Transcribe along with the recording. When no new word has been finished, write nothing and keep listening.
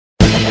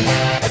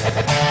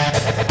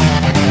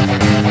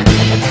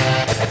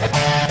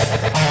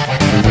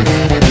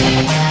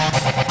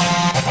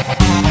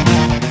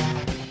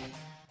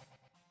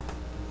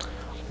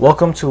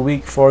Welcome to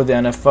week 4 of the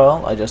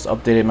NFL. I just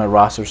updated my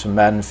rosters from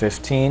Madden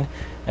 15,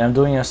 and I'm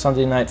doing a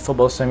Sunday night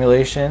football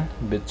simulation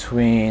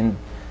between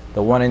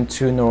the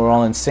 1-2 New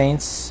Orleans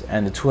Saints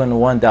and the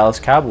 2-1 Dallas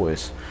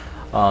Cowboys.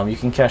 You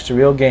can catch the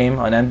real game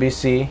on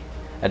NBC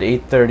at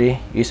 8:30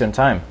 Eastern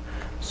Time.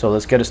 So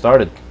let's get it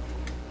started.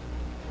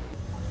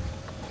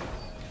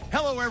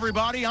 Hello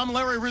everybody, I'm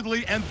Larry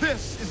Ridley, and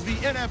this is the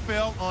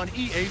NFL on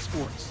EA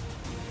Sports.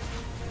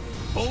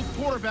 Both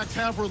quarterbacks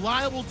have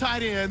reliable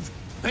tight ends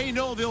they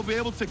know they'll be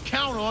able to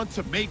count on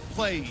to make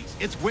plays.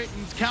 It's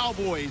Witten's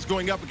Cowboys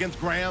going up against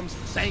Graham's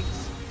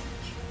Saints.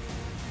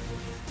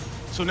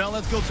 So now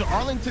let's go to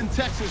Arlington,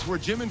 Texas, where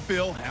Jim and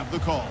Phil have the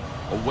call.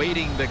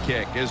 Awaiting the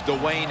kick is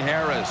Dwayne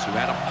Harris, who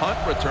had a punt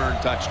return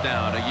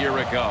touchdown a year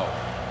ago.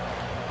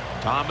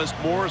 Thomas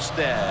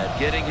Morstead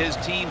getting his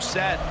team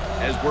set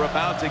as we're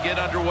about to get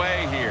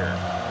underway here.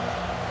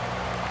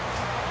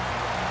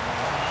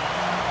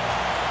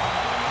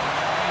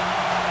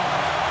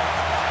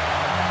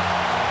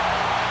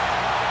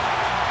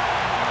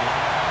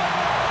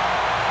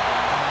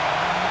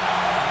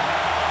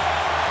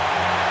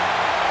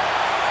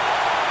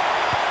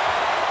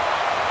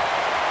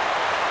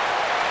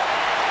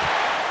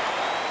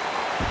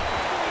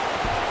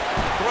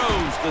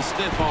 The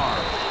stiff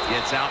arm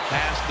gets out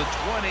past the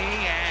 20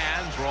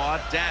 and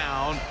brought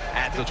down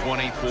at the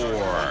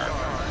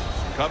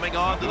 24. Coming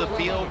onto the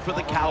field for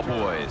the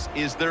Cowboys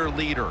is their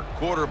leader,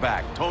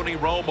 quarterback Tony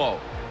Romo,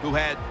 who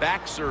had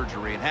back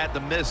surgery and had to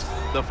miss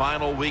the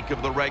final week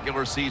of the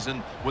regular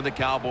season when the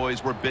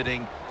Cowboys were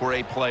bidding for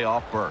a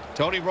playoff berth.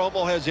 Tony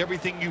Romo has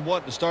everything you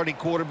want in a starting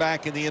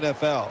quarterback in the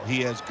NFL.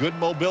 He has good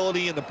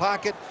mobility in the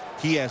pocket,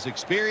 he has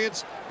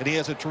experience, and he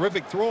has a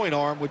terrific throwing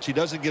arm, which he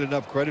doesn't get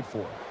enough credit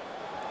for.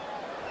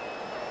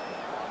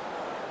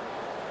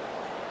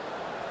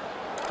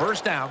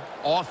 First down,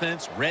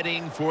 offense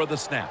readying for the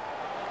snap.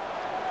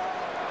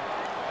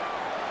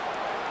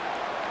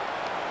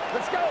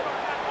 Let's go.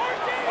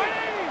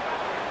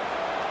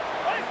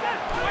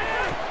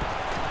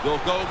 They'll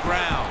go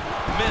ground,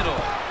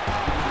 middle.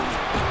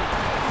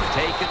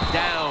 Taken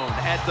down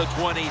at the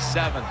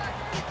 27.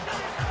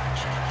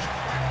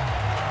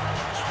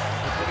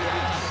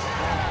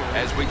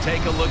 As we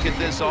take a look at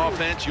this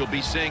offense, you'll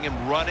be seeing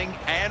him running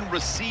and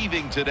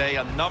receiving today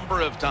a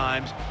number of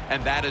times,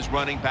 and that is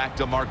running back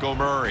to DeMarco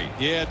Murray.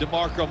 Yeah,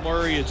 DeMarco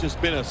Murray has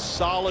just been a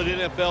solid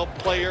NFL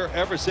player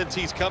ever since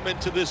he's come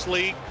into this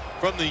league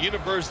from the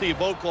University of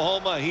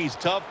Oklahoma. He's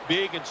tough,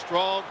 big, and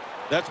strong.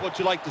 That's what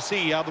you like to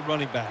see out of the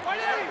running back.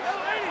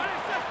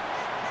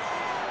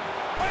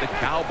 The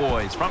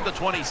Cowboys from the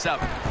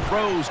 27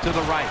 throws to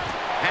the right,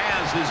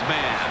 has his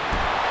man.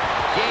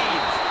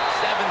 Gains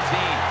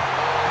 17.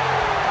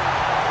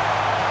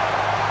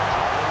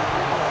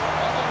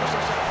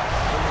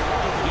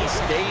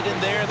 Stayed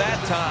in there that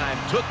time,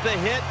 took the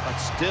hit, but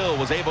still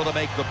was able to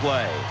make the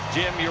play.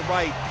 Jim, you're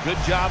right. Good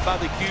job by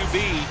the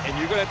QB, and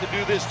you're going to have to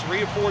do this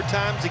 3 or 4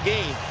 times a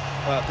game.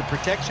 The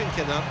protection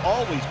cannot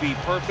always be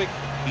perfect.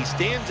 He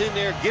stands in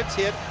there, gets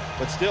hit,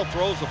 but still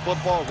throws the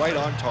football right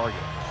on target.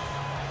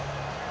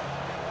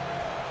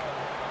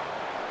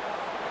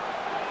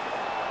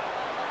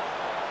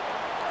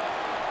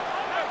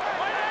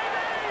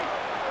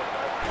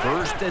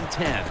 First and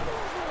 10.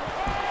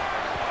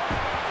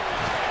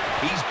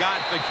 He's got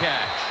the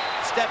catch.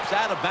 Steps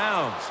out of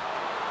bounds.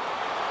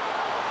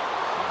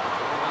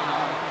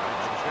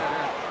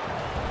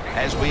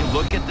 As we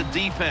look at the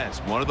defense,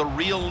 one of the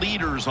real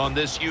leaders on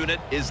this unit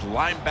is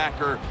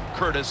linebacker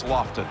Curtis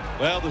Lofton.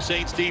 Well, the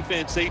Saints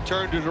defense, they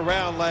turned it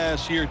around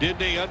last year, didn't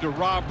they, under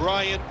Rob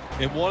Ryan?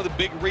 And one of the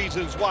big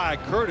reasons why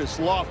Curtis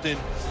Lofton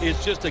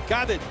is just a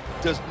guy that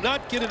does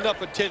not get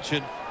enough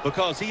attention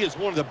because he is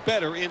one of the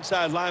better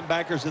inside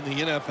linebackers in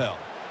the NFL.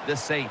 The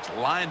Saints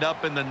lined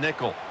up in the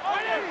nickel.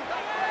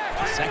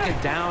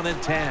 Second down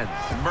and 10.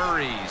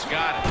 Murray's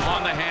got it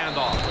on the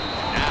handoff.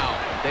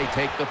 Now they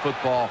take the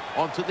football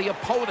onto the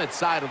opponent's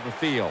side of the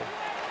field.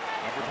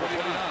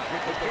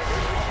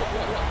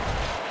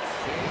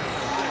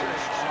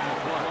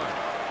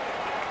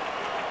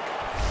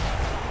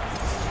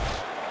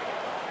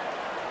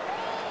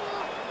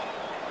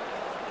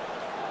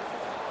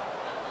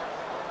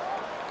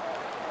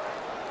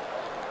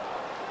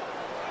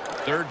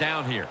 Third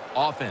down here.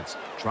 Offense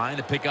trying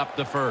to pick up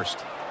the first.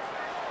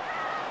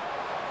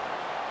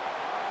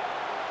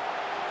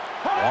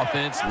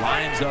 Offense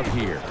lines up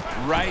here.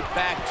 Right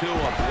back to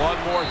him one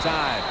more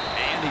time.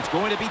 And he's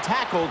going to be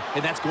tackled,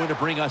 and that's going to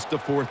bring us to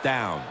fourth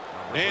down.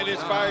 And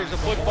this fires the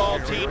football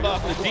team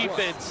up. The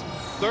defense,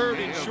 3rd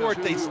and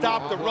short. They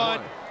stop the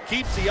run,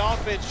 keeps the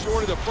offense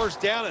short of the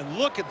first down, and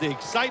look at the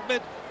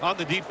excitement on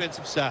the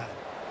defensive side.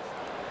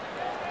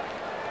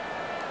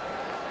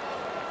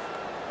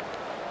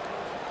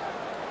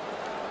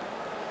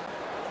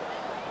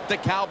 The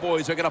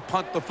Cowboys are going to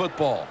punt the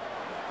football.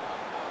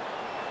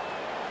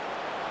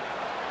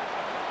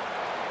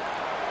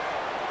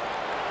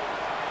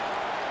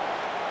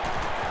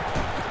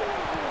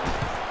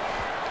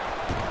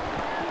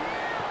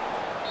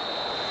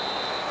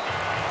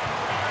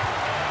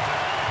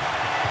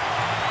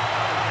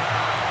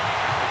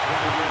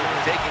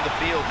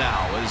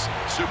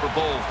 is Super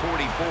Bowl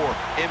 44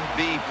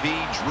 MVP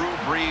Drew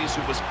Brees,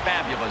 who was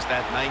fabulous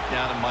that night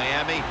down in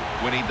Miami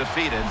when he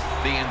defeated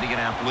the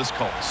Indianapolis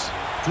Colts.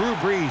 Drew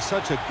Brees,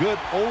 such a good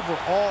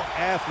overall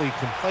athlete,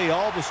 can play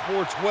all the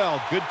sports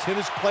well. Good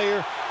tennis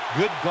player,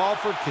 good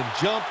golfer, can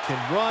jump, can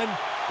run,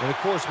 and of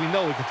course we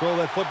know he can throw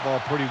that football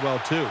pretty well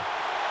too.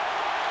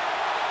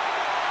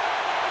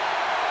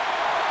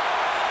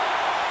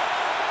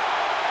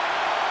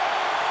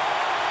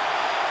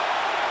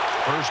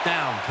 First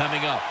down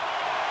coming up.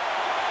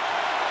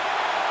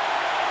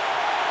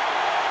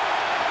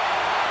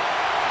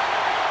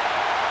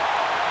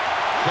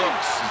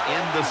 Cooks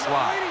in the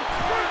slot.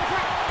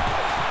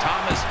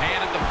 Thomas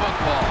handed the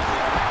football.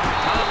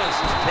 Thomas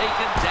is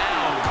taken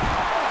down.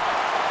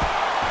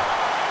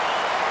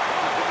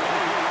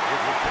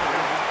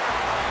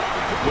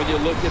 When you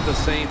look at the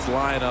Saints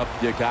lineup,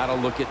 you got to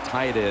look at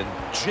tight end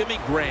Jimmy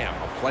Graham,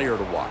 a player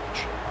to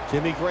watch.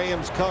 Jimmy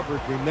Graham's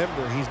covered.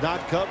 Remember, he's not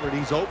covered.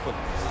 He's open.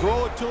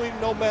 Throw it to him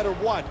no matter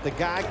what. The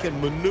guy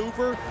can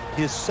maneuver.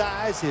 His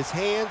size, his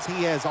hands,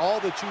 he has all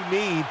that you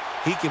need.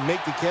 He can make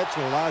the catch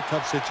in a lot of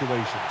tough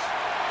situations.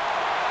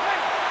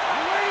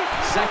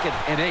 2nd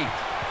and 8. And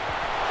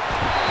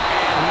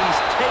he's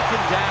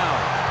taken down.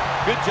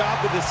 Good job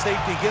with the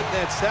safety getting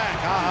that sack.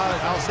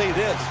 I'll say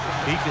this.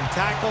 He can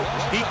tackle,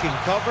 he can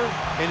cover,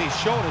 and he's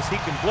shown us he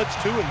can blitz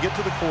too and get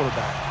to the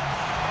quarterback.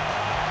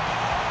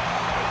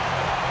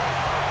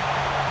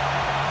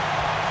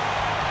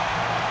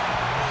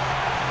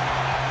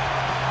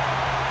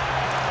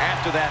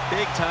 After that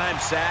big-time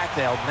sack,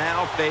 they'll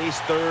now face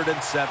 3rd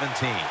and 17.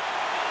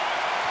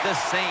 The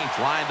Saints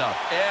lined up.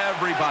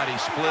 Everybody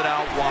split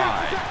out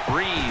wide.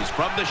 Brees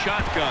from the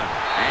shotgun.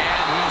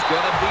 And he's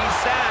going to be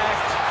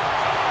sacked.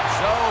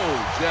 So,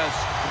 just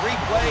 3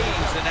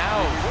 plays and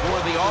out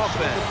for the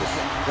offense.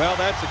 Well,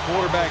 that's the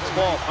quarterback's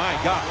fault. My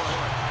gosh.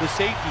 The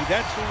safety,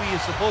 that's who he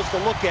is supposed to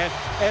look at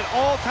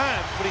all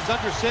times. When he's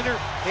under center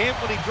and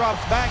when he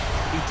drops back,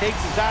 he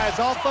takes his eyes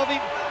off of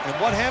him. And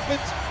what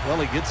happens? Well,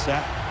 he gets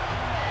sacked.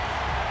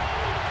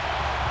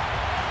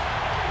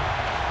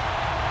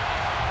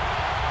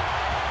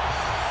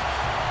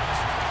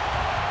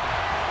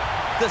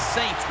 The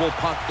Saints will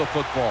punt the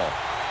football.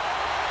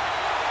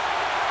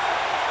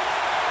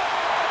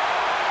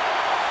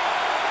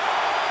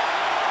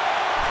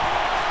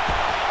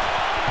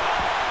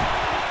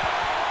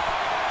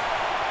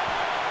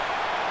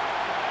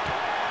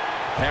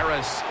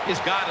 Harris has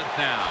got it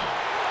now.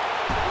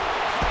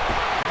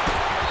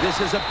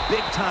 This is a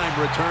big-time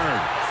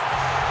return.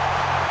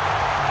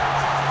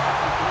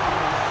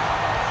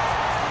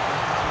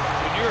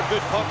 You're a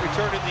good punt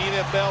return in the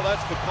NFL.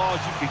 That's because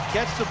you can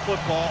catch the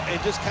football and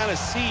just kind of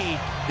see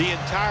the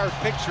entire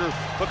picture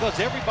because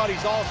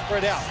everybody's all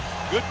spread out.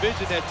 Good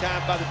vision that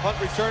time by the punt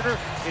returner,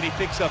 and he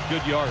picks up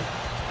good yards.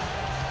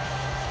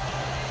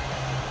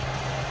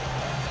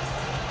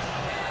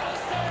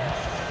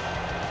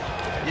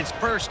 It's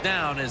first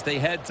down as they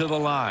head to the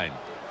line.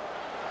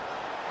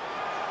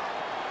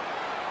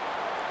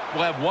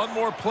 We'll have one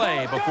more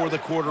play before the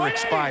quarter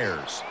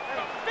expires.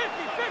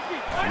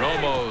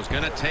 Romo's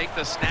going to take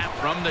the snap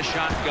from the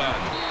shotgun.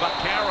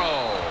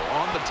 Vaccaro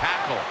on the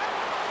tackle.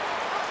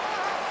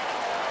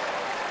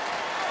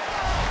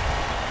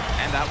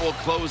 And that will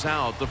close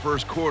out the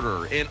first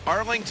quarter in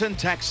Arlington,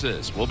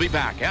 Texas. We'll be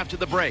back after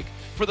the break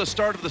for the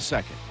start of the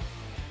second.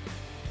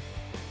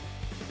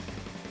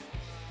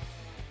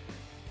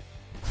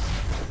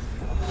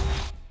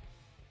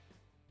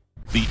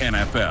 The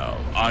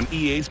NFL on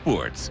EA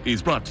Sports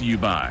is brought to you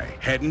by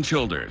Head &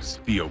 Shoulders,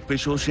 the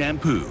official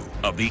shampoo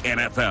of the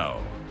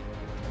NFL.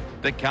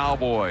 The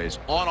Cowboys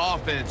on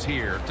offense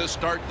here to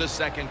start the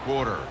second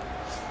quarter.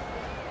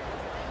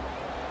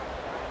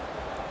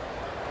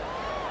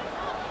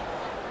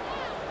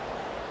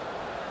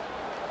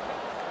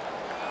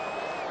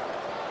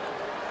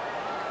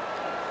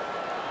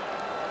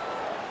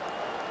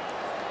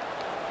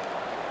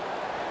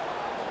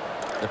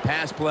 The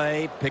pass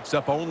play picks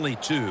up only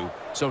 2,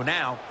 so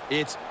now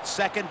it's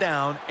 2nd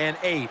down and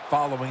 8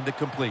 following the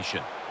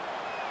completion.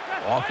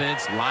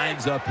 Offense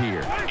lines up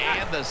here.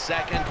 And the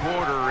second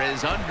quarter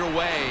is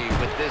underway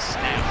with this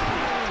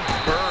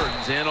snap.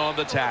 Burns in on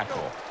the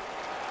tackle.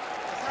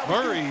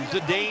 Murray's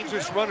a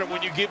dangerous runner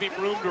when you give him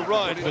room to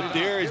run, but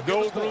there is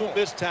no room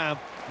this time.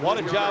 What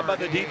a job by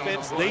the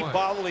defense. They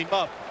bottle him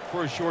up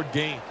for a short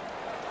gain.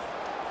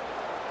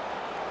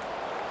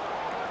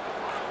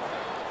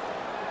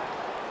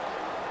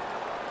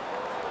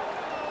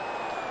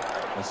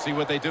 Let's see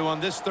what they do on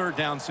this 3rd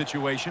down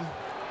situation.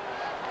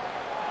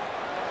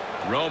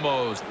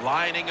 Romo's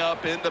lining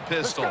up in the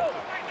pistol.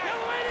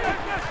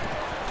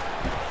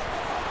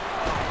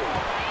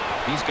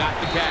 He's got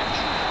the catch.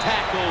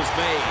 Tackles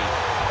made.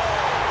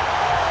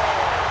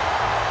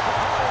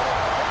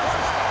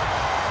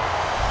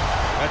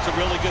 That's a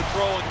really good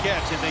throw and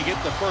catch, and they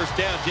get the first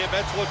down. Jim,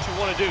 that's what you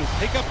want to do.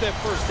 Pick up that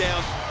first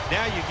down.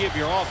 Now you give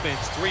your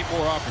offense 3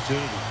 more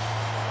opportunities.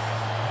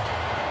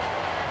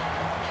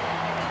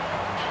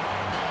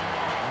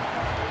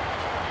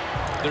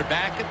 They're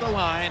back at the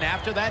line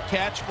after that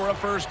catch for a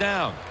first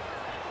down.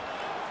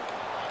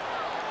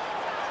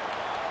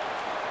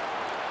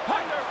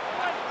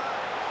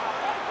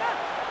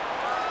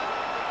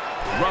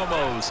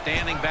 Romo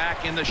standing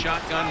back in the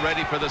shotgun,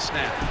 ready for the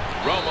snap.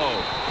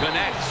 Romo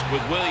connects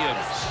with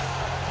Williams.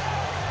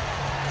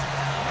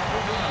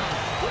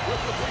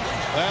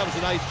 That was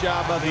a nice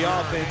job by the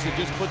offense. It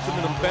just puts them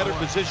in a better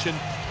position.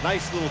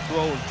 Nice little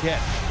throw and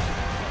catch.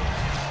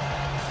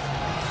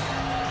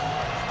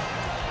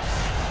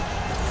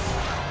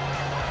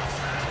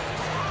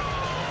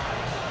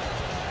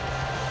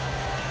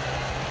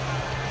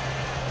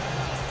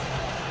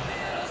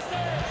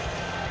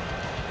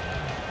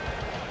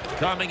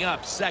 Coming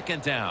up,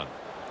 second down.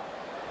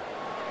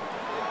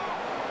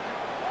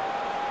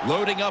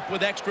 Loading up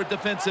with extra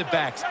defensive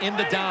backs in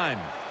the dime.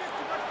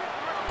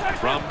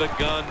 From the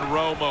gun,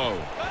 Romo.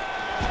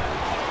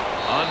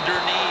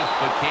 Underneath,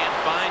 but can't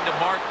find a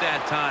mark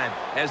that time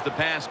as the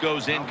pass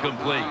goes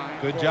incomplete.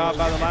 Good job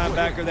by the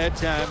linebacker that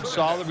time.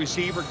 Saw the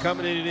receiver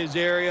coming in his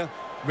area,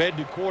 read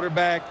the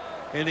quarterback,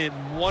 and in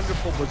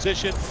wonderful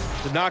position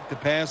to knock the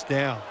pass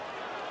down.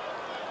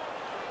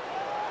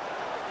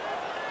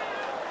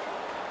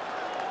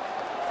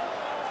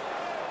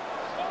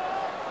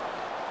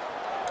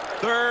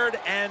 Third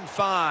and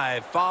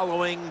 5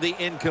 following the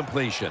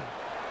incompletion.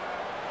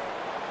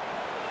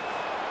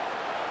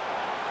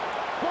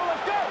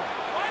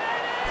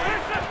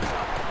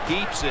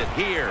 Keeps it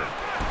here.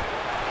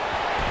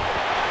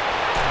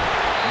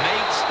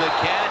 Makes the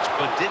catch,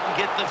 but didn't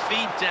get the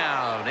feet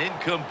down.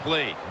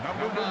 Incomplete.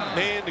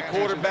 Man, the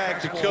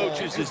quarterback, the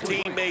coaches, his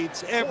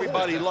teammates,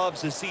 everybody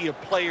loves to see a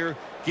player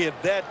give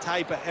that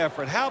type of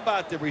effort. How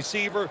about the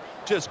receiver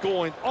just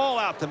going all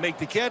out to make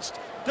the catch?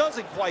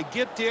 Doesn't quite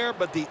get there,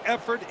 but the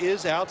effort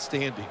is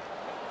outstanding.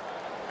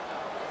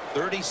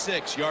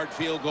 36-yard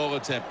field goal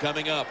attempt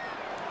coming up.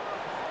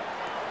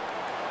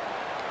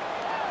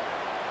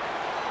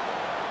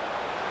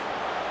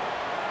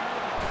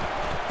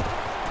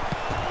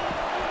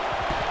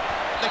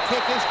 The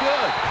kick is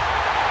good.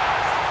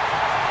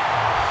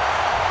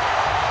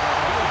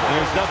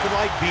 There's nothing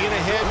like being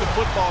ahead in the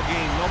football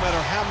game, no matter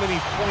how many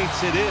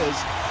points it is,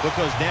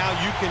 because now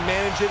you can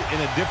manage it in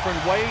a different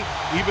way,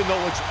 even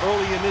though it's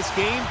early in this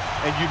game,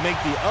 and you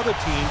make the other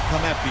team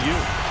come after you.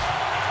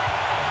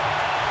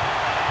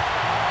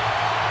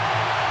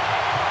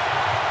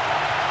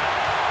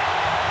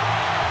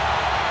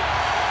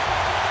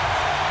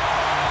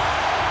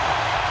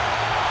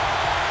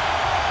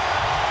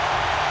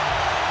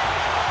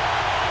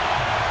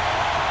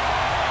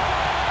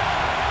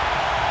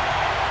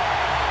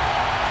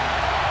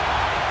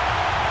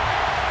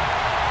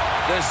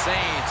 The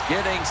Saints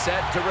getting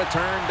set to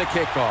return the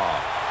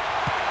kickoff.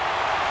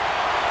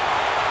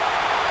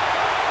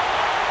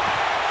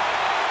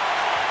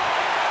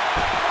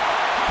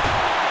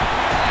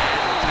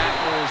 And the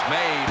tackle's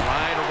made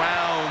right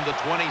around the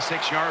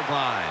 26-yard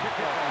line.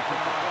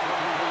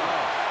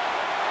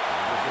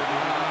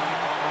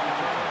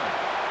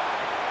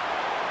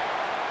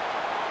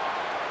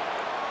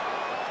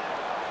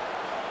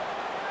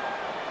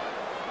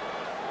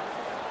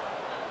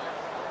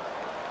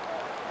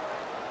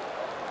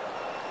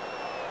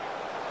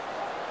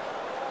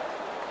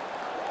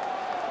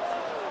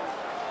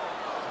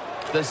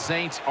 The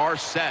Saints are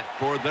set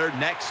for their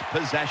next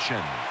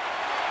possession.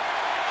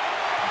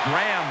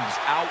 Graham's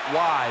out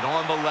wide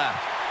on the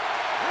left.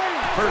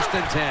 1st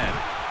and 10.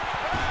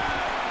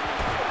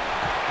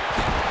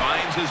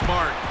 Finds his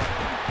mark.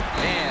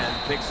 And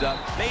picks up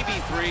maybe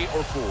 3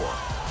 or 4.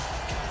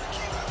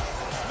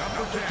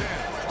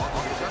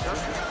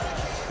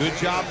 Good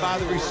job by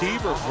the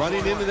receiver,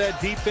 running into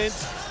that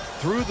defense,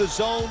 through the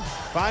zone,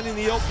 finding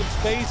the open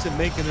space, and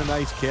making a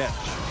nice catch.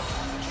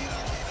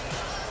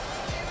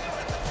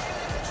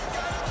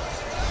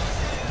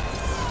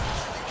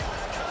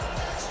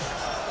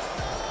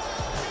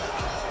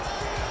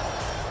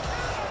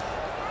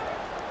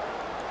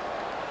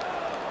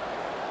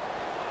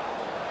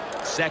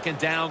 Second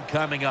down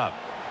coming up.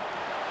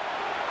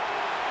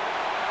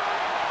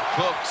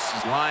 Cooks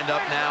is lined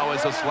up now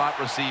as a slot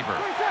receiver.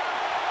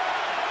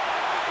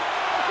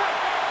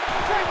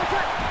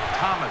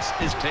 Thomas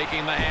is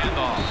taking the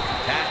handoff.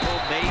 Tackle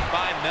made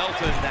by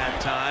Melton that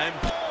time.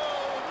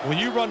 When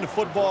you run the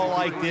football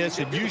like this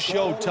and you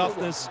show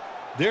toughness,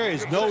 there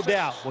is no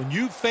doubt when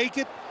you fake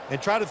it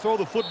and try to throw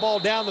the football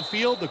down the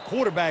field, the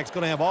quarterback's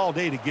going to have all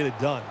day to get it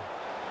done.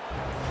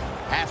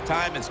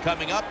 Halftime is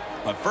coming up,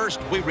 but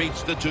first we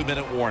reach the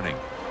 2-minute warning.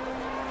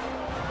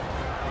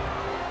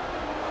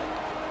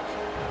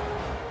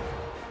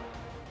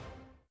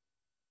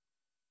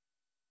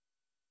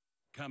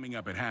 Coming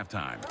up at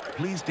halftime,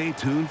 please stay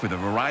tuned for the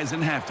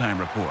Verizon Halftime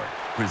Report,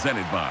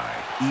 presented by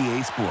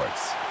EA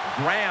Sports.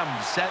 Graham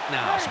set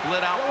now,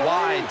 split out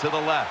wide to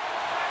the left.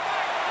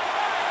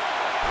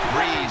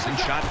 Breeze in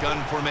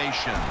shotgun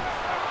formation.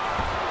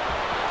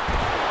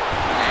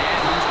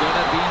 And he's going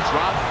to be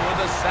dropped for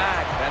the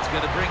sack. That's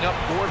going to bring up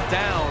 4th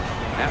down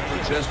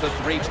after just a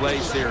 3-play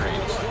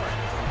series.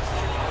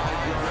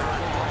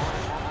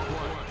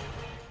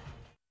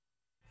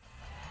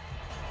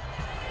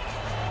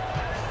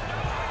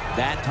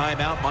 That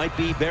timeout might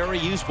be very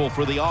useful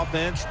for the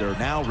offense. They're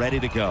now ready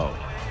to go.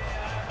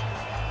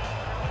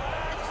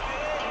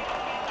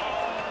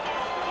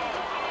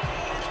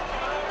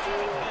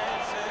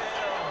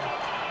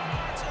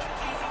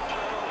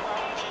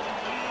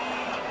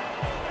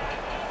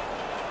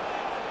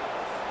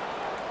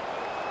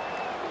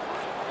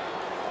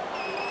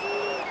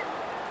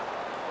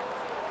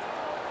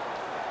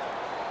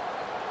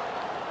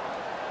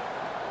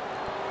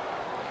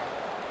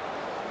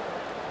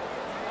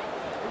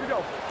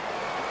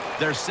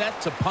 They're set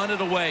to punt it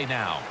away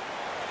now.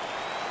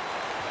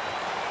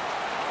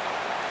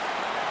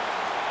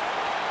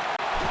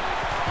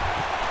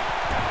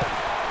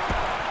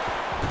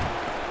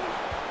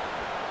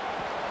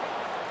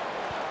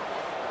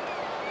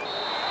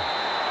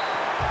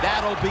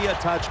 That'll be a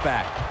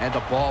touchback, and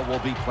the ball will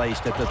be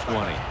placed at the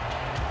 20.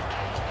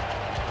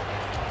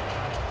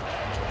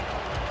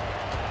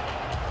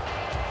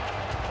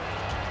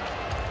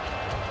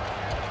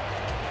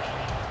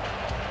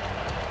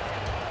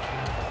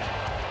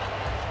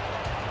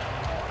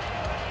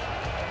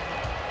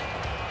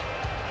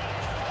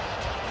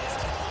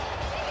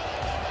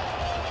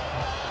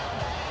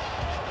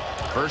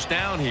 First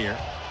down here.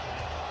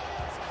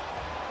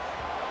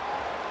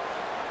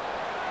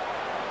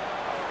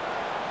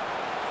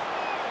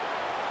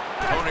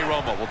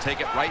 Nanjiroh will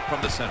take it right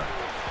from the center.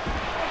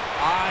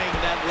 Eyeing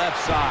that left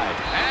side.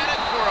 At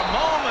it for a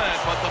moment,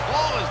 but the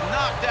ball is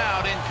knocked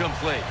out,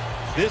 incomplete.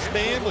 This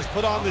man was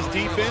put on this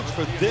defense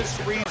for this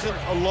reason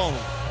alone.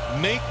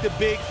 Make the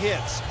big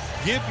hits.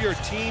 Give your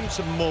team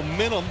some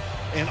momentum,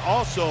 and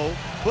also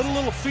put a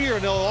little fear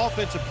in those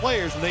offensive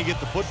players when they get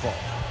the football.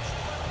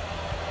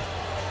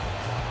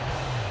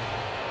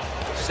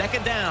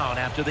 Second down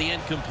after the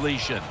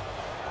incompletion.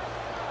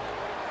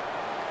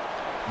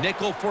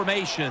 Nickel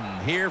formation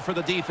here for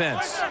the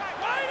defense.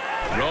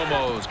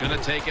 Romo's going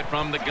to take it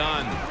from the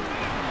gun.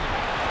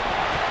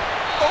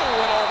 Oh,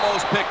 it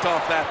almost picked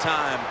off that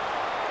time.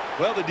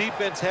 Well, the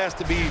defense has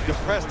to be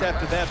depressed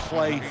after that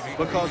play,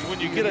 because when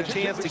you get a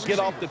chance to get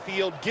off the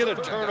field, get a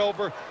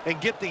turnover, and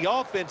get the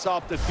offense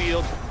off the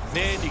field,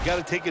 man, you got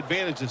to take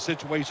advantage of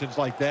situations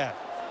like that.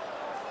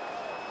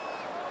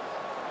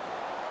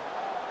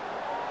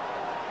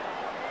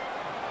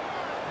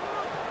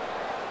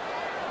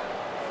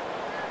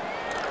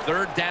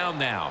 Third down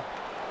now.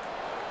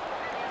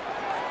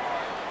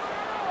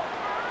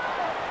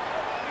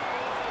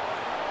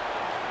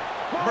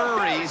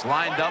 Murray's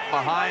lined up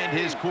behind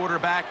his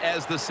quarterback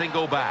as the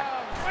single back.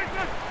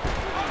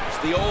 It's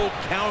the old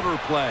counter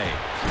play.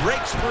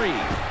 Breaks free.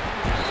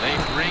 They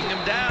bring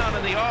him down,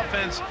 and the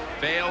offense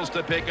fails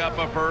to pick up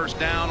a first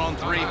down on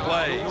 3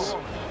 plays.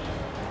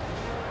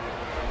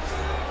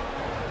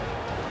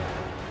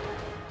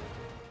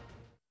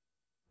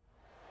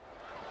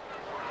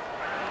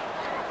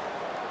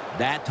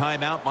 That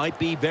timeout might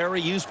be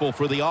very useful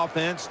for the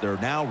offense. They're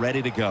now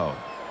ready to go.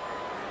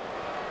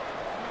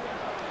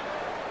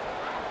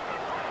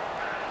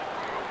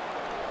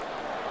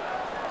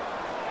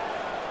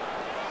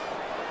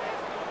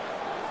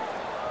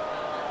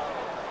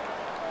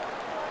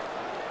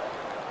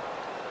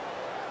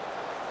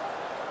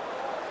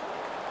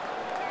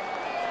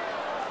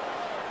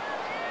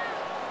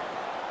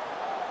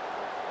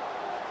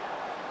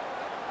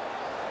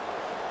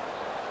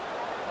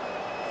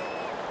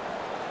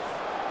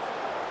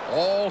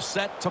 All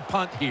set to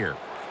punt here.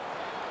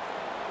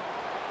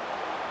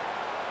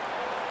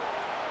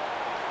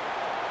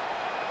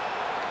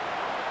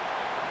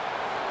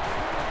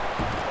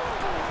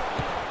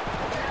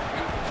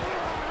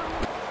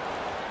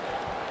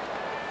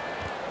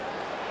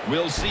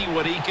 We'll see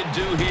what he can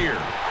do here.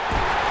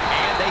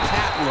 And they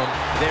tackle him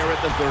there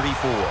at the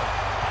 34.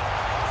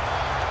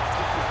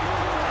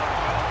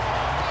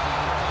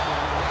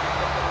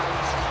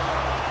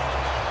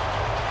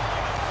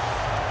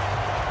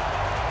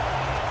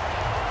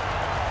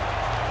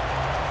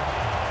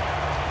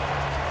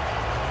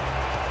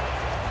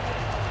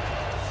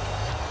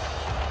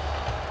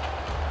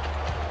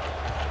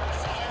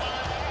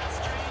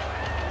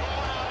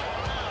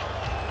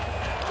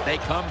 They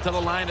come to the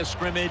line of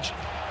scrimmage.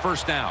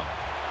 First down.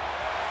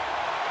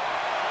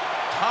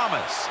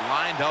 Thomas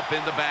lined up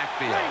in the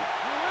backfield.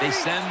 They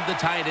send the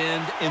tight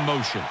end in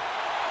motion.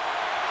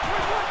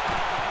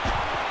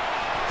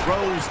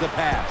 Throws the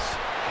pass.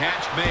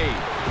 Catch made.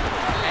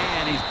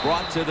 And he's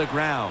brought to the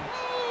ground.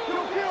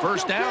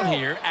 First down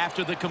here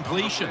after the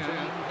completion.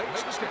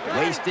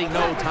 Wasting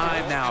no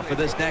time now for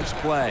this next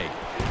play.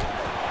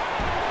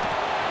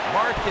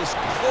 Marcus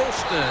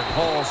Colston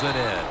hauls it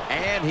in.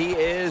 And he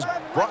is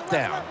brought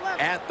down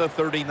at the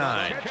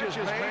 39.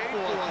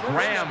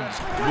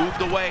 Graham's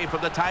moved away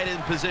from the tight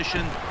end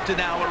position to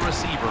now a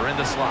receiver in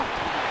the slot.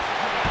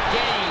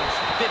 Gains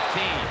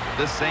 15.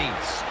 The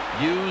Saints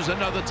use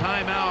another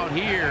timeout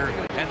here,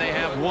 and they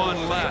have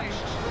one left.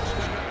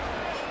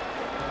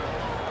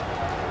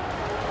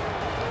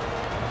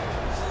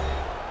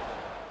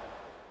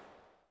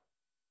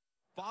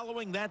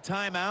 Following that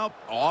timeout,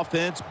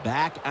 offense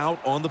back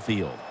out on the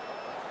field.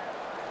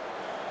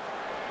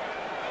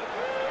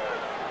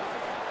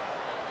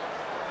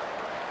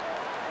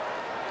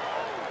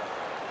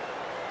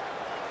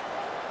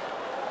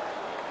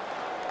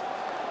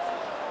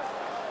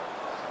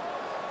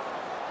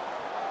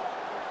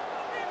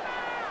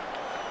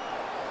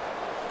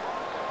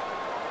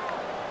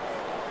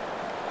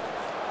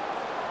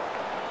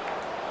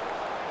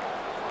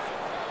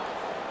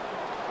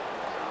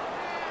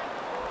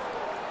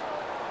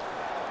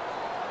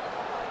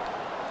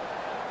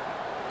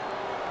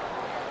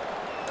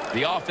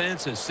 The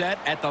offense is set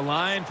at the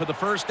line for the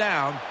first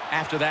down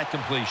after that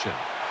completion.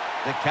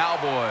 The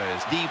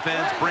Cowboys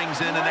defense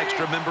brings in an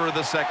extra member of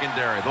the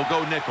secondary. They'll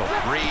go nickel.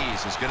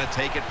 Breeze is going to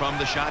take it from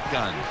the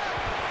shotgun.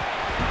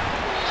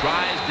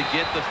 Tries to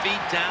get the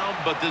feet down,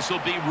 but this will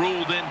be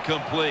ruled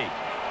incomplete.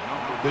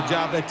 Good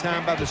job that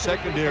time by the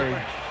secondary.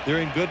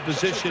 They're in good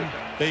position.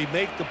 They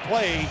make the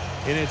play,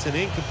 and it's an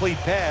incomplete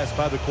pass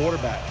by the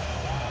quarterback.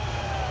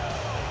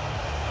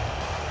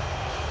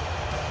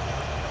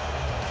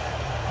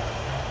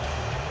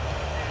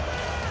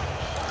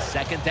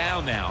 Second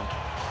down now.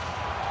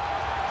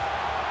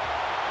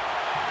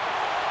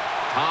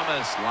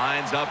 Thomas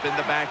lines up in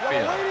the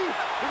backfield.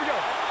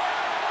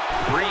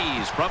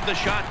 Breeze from the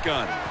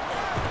shotgun.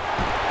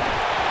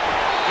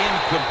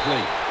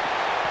 Incomplete.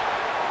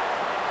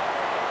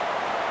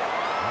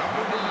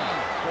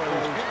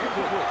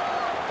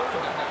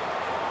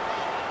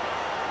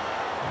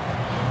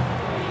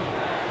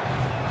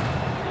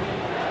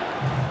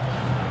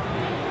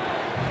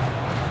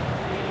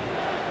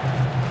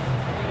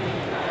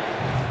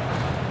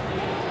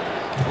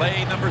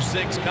 Play number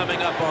 6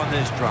 coming up on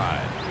this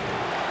drive.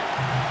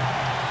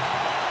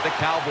 The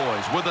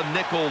Cowboys with a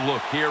nickel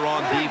look here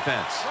on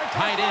defense.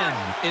 Tight end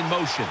in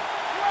motion.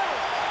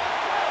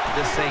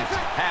 The Saints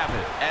have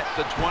it at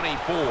the 24.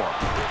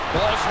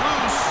 Ball's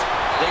loose.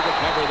 They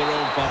recover their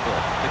own fumble.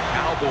 The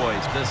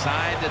Cowboys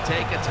decide to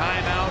take a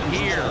timeout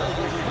here,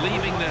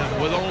 leaving them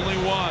with only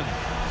one.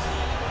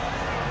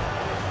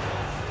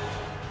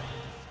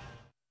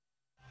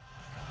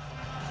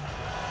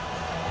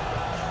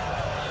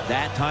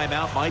 That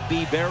timeout might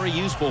be very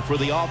useful for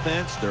the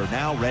offense. They're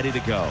now ready to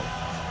go.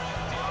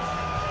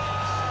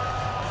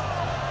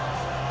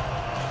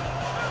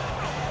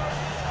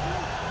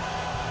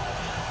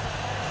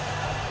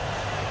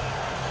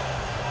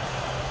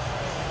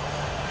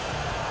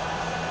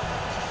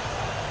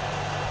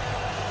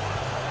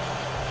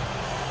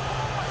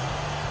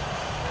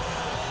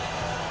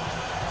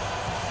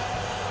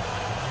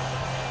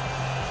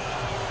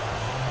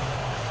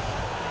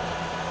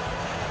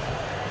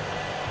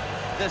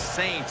 The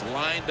Saints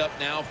lined up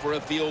now for a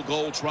field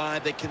goal try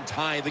that can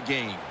tie the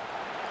game.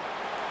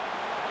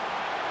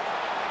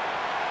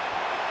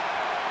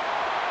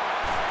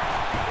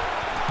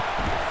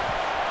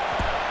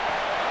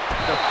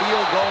 The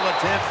field goal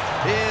attempt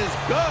is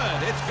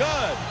good. It's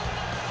good.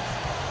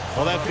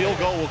 Well, that field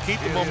goal will keep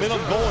the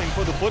momentum going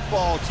for the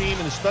football team,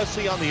 and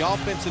especially on the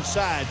offensive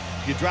side.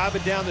 You drive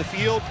it down the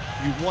field,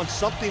 you want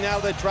something out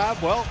of that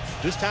drive. Well,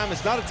 this time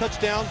it's not a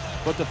touchdown,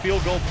 but the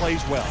field goal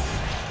plays well.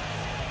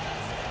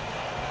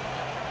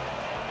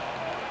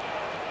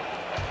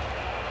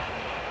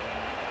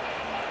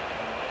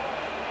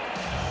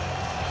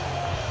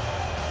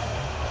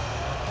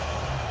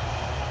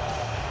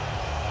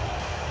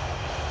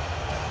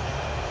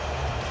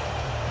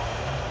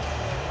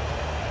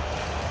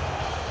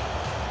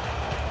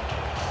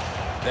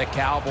 The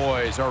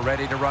Cowboys are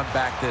ready to run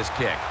back this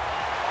kick.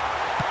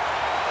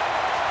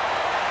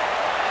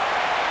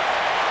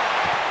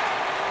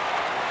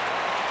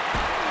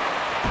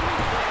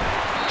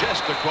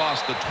 Just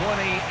across the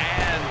 20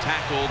 and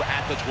tackled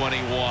at the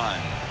 21.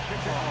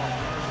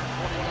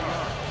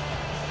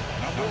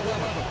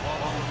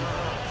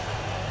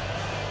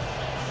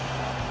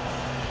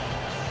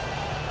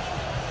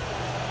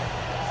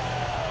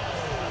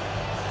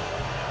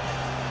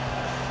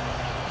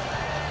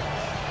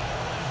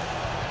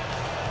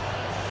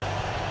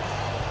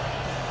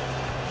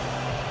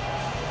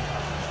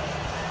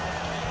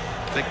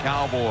 The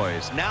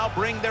Cowboys now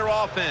bring their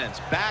offense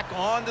back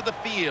onto the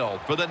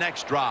field for the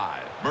next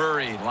drive.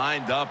 Murray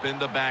lined up in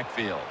the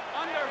backfield.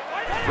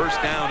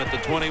 First down at the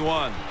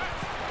 21.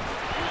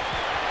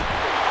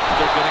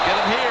 They're going to get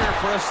him here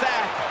for a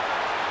sack.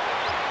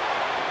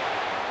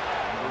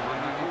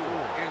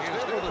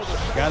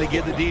 Got to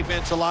give the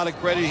defense a lot of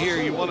credit here.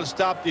 You want to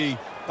stop the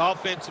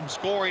offense from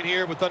scoring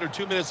here with under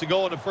 2 minutes to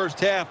go in the first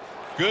half.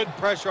 Good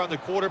pressure on the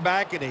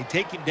quarterback, and they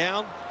take him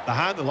down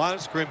behind the line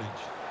of scrimmage.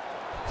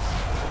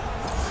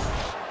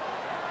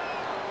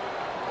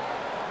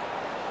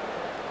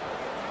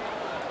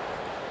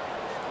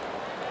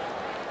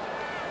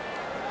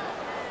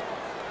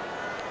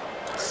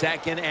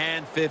 Second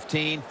and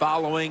 15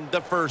 following the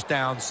first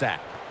down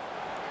sack.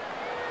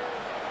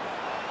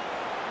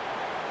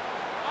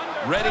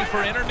 Ready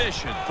for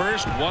intermission.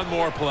 First, one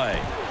more play.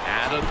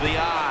 Out of the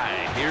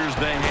eye. Here's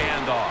the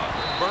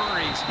handoff.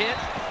 Murray's hit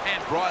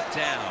and brought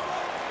down.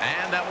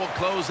 And that will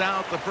close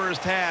out the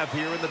first half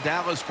here in the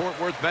Dallas-Fort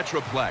Worth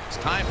Metroplex.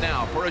 Time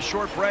now for a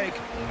short break,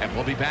 and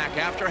we'll be back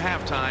after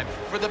halftime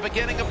for the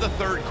beginning of the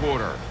third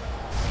quarter.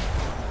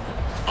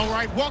 All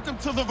right, welcome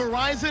to the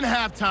Verizon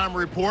Halftime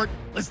Report.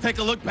 Let's take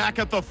a look back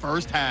at the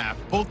first half.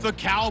 Both the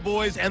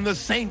Cowboys and the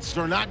Saints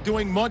are not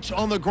doing much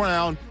on the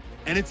ground,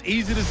 and it's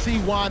easy to see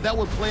why that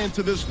would play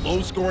into this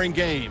low-scoring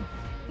game.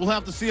 We'll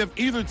have to see if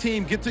either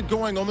team gets it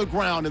going on the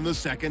ground in the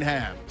second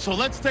half. So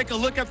let's take a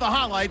look at the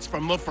highlights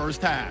from the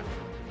first half.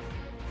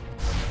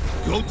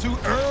 Go to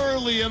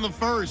early in the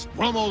first.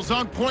 Romo's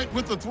on point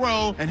with the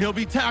throw, and he'll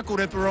be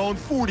tackled at their own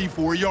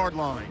 44-yard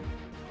line.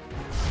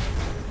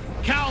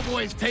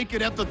 Cowboys take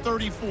it at the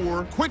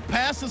 34. Quick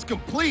pass is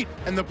complete,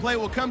 and the play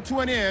will come to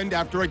an end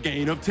after a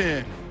gain of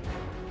 10.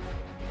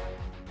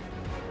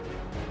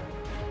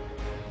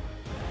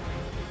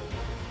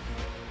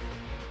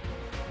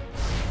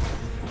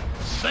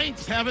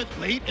 Saints have it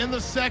late in the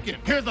second.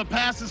 Here the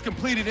pass is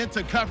completed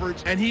into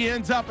coverage, and he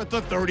ends up at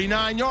the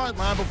 39-yard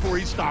line before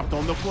he stopped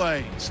on the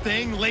play.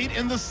 Staying late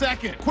in the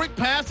second. Quick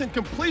pass and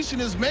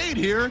completion is made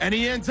here, and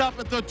he ends up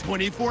at the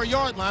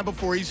 24-yard line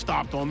before he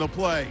stopped on the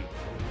play.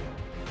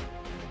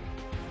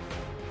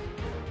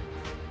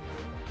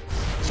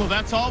 So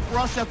that's all for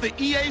us at the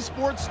EA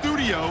Sports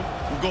Studio.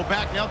 We'll go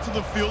back now to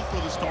the field for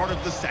the start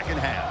of the second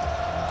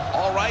half.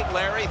 All right,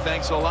 Larry,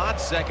 thanks a lot.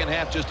 Second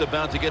half just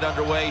about to get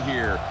underway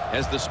here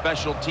as the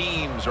special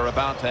teams are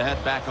about to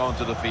head back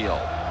onto the field.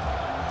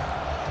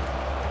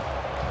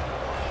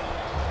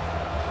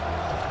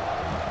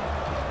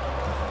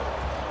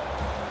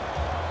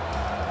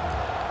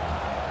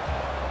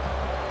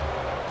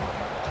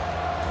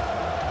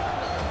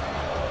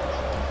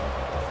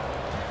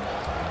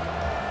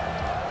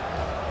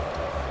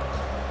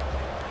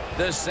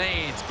 The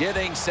Saints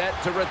getting set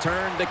to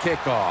return to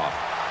kickoff.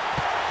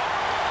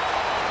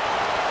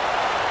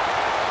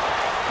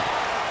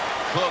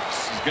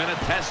 Cooks is going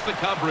to test the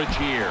coverage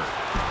here.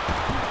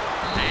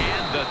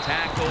 And the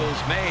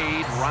tackle's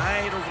made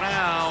right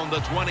around the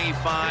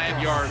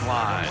 25-yard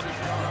line.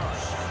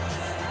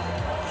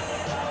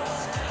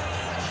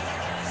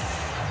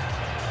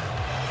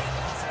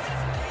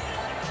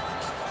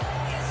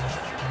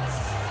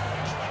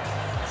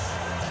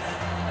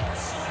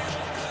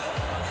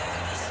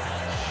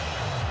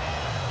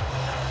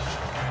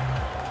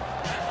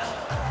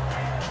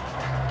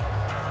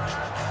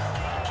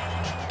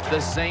 The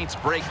Saints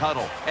break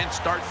huddle and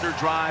start their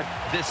drive,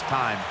 this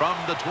time from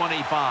the 25.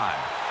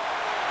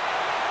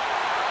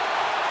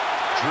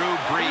 Drew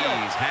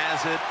Brees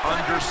has it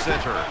under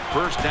center.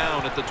 First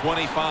down at the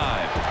 25.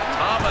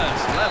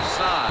 Thomas left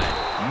side.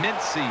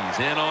 Mincy's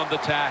in on the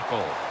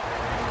tackle.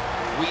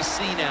 We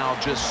see now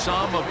just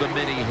some of the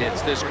many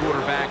hits this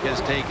quarterback has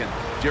taken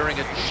during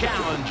a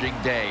challenging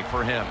day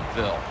for him,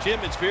 Phil. Jim,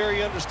 it's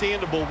very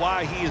understandable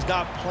why he is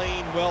not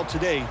playing well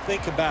today.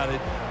 Think about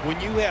it. When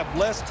you have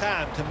less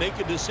time to make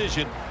a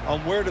decision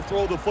on where to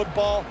throw the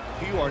football,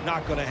 you are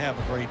not going to have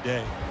a great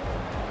day.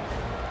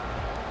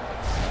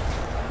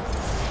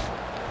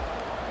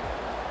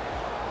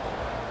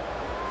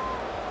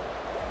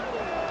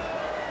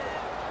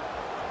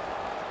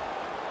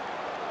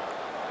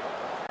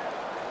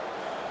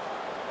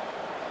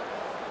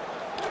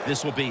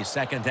 This will be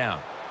second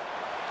down.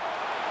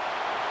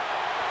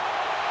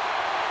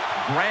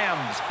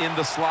 Graham's in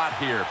the slot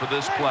here for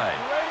this play.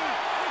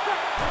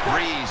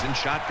 Brees in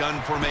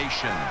shotgun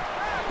formation.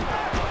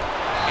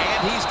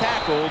 And he's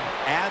tackled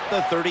at the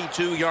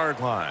 32-yard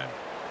line.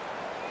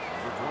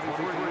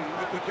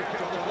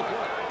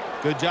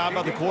 Good job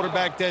by the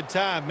quarterback that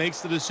time.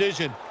 Makes the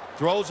decision.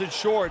 Throws it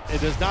short.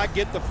 It does not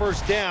get the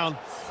first down.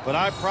 But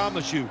I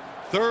promise you,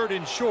 third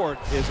and short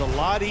is a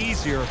lot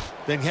easier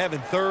than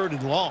having third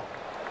and long.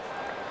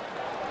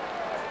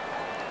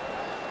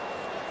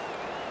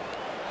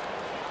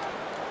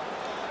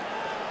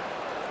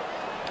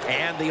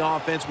 And the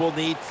offense will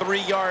need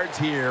 3 yards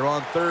here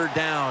on third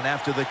down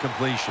after the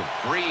completion.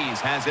 Brees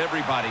has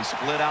everybody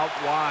split out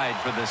wide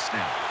for this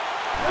snap.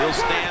 He'll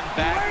stand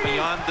back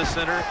beyond the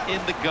center in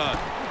the gun.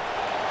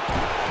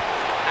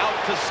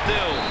 Out to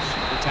Stills.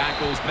 The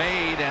tackle's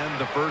made,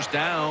 and the first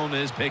down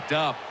is picked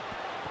up.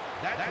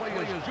 That play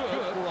is good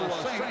for a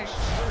Saints.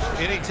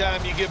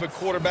 Anytime you give a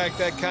quarterback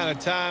that kind of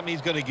time,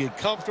 he's going to get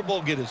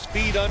comfortable, get his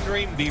feet under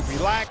him, be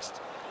relaxed,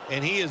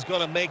 and he is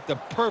going to make the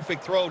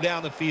perfect throw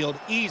down the field.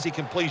 Easy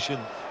completion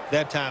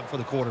that time for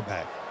the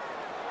quarterback.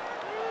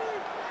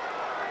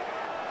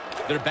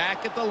 They're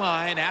back at the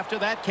line after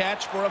that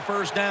catch for a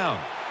first down.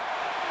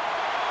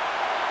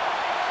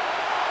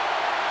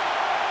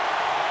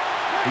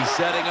 He's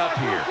setting up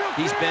here.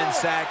 He's been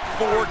sacked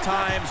 4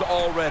 times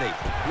already.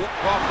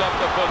 Coughed up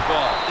the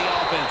football. The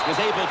offense was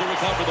able to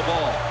recover the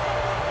ball.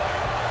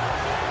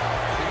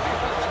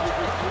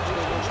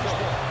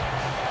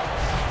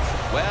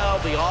 Well,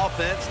 the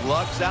offense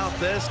lucks out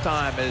this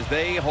time as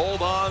they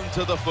hold on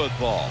to the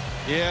football.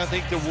 Yeah, I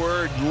think the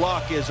word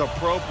luck is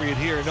appropriate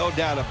here, no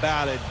doubt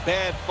about it.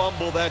 Bad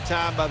fumble that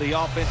time by the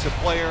offensive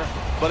player,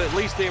 but at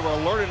least they were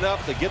alert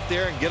enough to get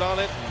there and get on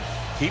it and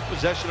keep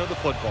possession of the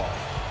football.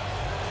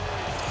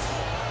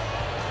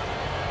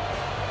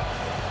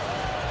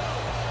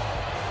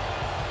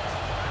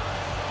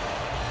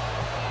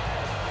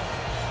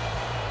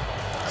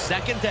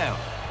 Second down.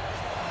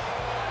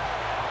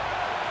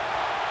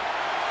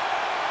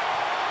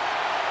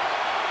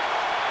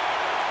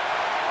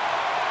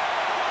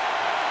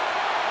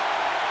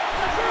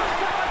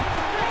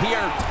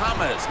 Here, Thomas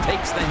Thomas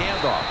takes the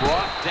handoff.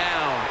 Brought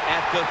down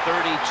at the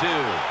 32.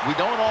 We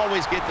don't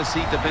always get to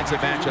see defensive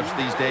matchups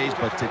these days,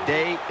 but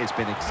today it's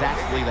been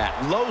exactly that.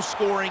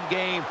 Low-scoring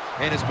game,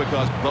 and it's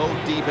because both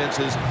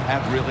defenses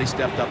have really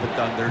stepped up and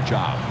done their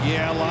job.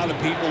 Yeah, a lot of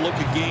people look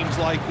at games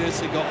like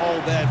this and go, oh,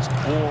 that's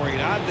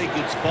boring. I think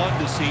it's fun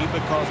to see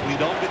because we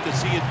don't get to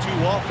see it too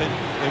often.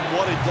 And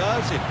what it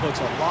does, it puts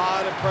a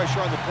lot of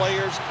pressure on the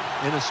players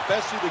and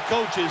especially the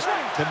coaches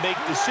to make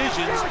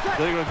decisions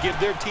that are going to give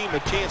their team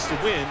a chance to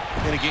win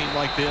in a game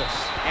like this.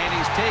 And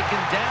he's taken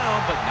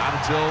down, but not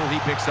until he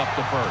picks up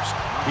the first.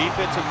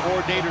 Defensive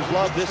coordinators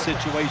love this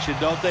situation,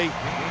 don't they?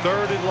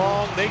 3rd and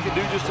long, they can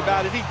do just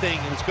about anything,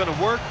 and it's going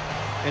to work,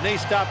 and they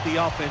stop the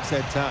offense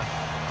that time.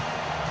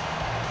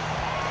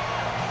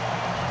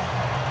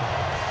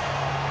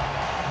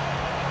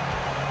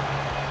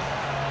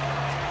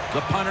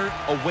 The punter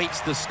awaits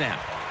the snap.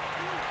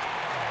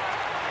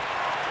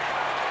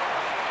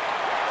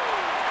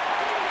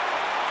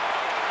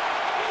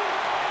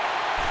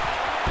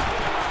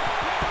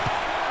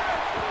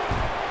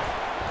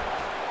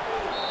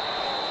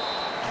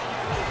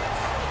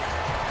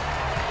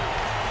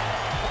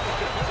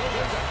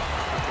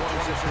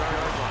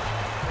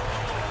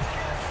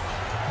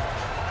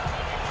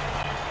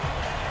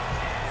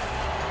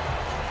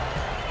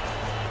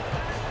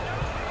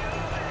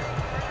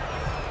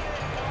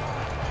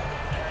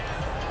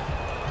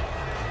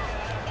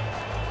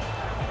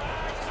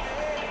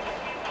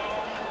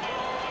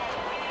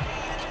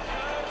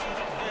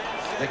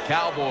 The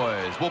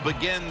Cowboys will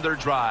begin their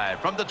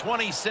drive from the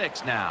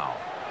 26 now.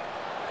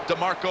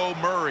 DeMarco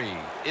Murray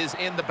is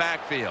in the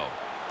backfield.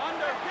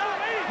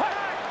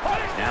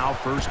 Now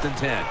 1st and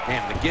 10.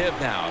 And the give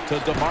now to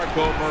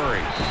DeMarco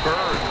Murray.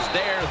 Burns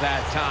there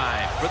that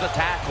time for the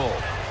tackle.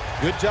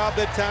 Good job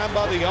that time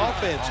by the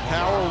offense.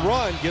 Power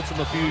run gets them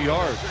a few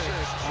yards.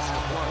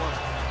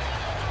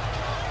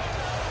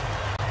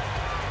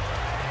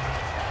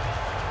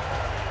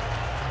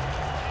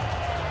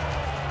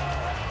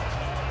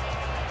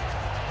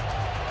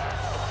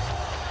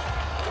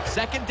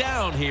 Second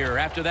down here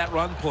after that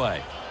run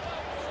play.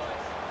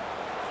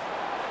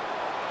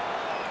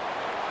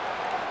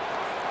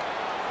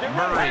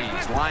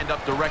 Murray's lined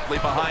up directly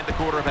behind the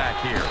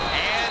quarterback here.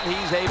 And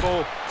he's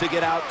able to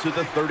get out to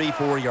the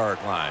 34-yard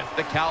line.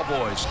 The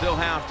Cowboys still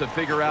have to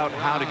figure out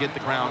how to get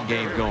the ground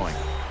game going.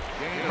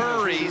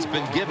 Murray's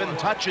been given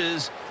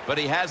touches, but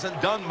he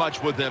hasn't done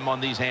much with them on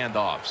these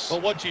handoffs.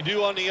 But what you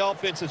do on the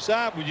offensive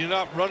side, when you're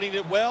not running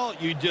it well,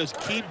 you just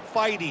keep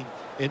fighting.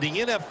 In the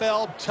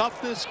NFL,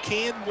 toughness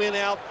can win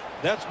out.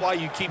 That's why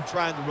you keep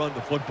trying to run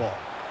the football.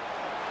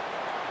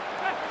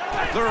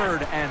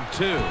 3rd and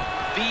 2.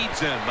 Feeds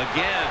him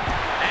again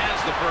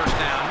as the first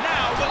down.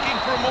 Now looking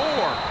for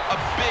more. A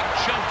big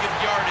chunk of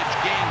yardage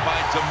gained by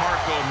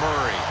DeMarco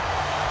Murray.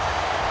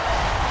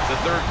 The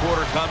 3rd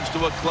quarter comes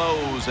to a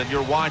close, and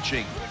you're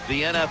watching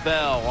the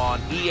NFL on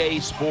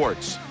EA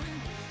Sports.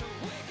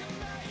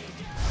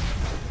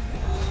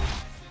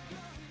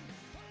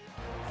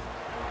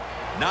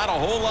 Not a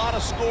whole lot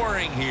of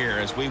scoring here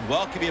as we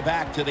welcome you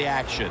back to the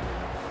action.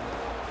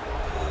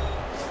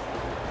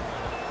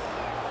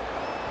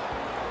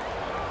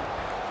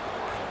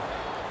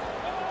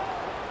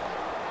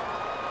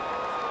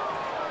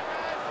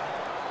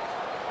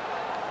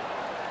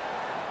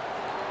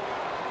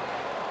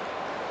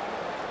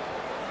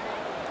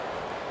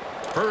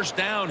 First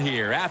down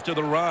here after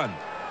the run.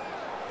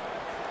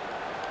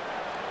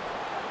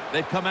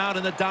 They've come out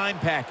in the dime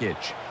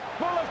package.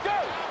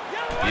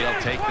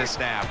 He'll take the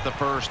snap, the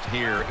first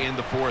here in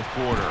the 4th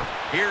quarter.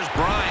 Here's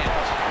Bryant.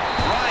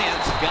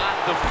 Bryant's got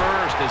the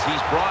first as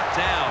he's brought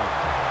down.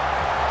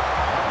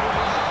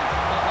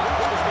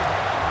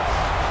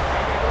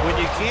 When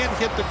you can't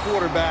hit the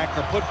quarterback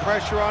or put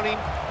pressure on him,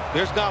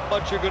 there's not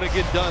much you're going to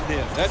get done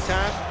then. That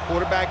time,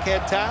 quarterback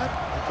had time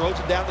and throws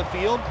it down the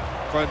field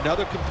for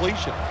another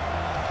completion.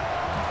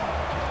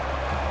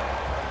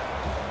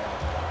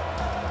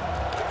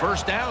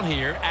 First down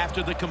here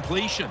after the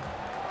completion.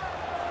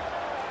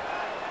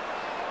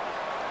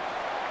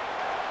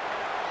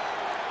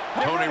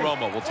 Tony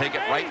Romo will take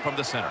it right from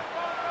the center.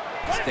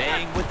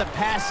 Staying with the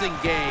passing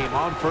game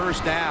on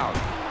first down.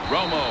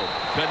 Romo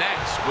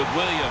connects with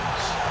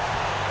Williams.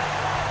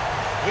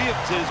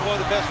 Williams is one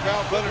of the best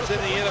route runners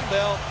in the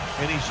NFL,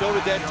 and he showed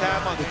it that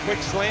time on the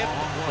quick slant.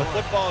 The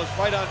football is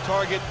right on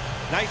target.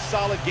 Nice,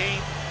 solid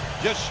game,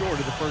 just short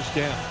of the first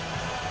down.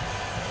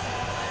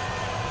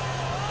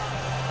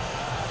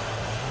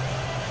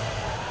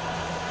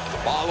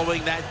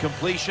 Following that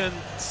completion,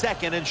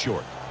 2nd and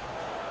short.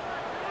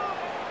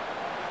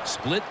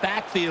 Split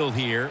backfield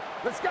here.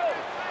 Let's go.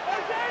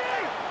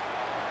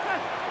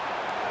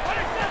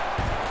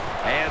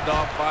 Hand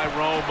off by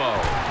Romo.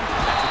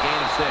 That's a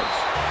gain of 6.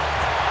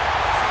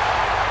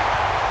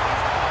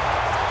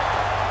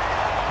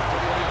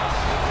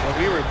 Well,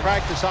 we were in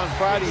practice on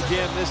Friday,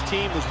 Jim. This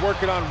team was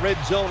working on red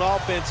zone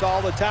offense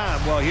all the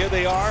time. Well, here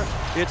they are.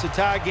 It's a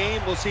tie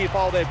game. We'll see if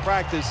all that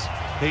practice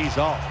pays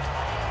off.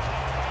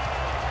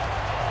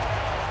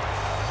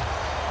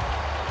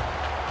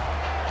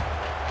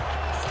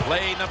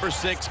 Play number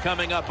 6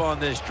 coming up on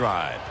this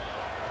drive.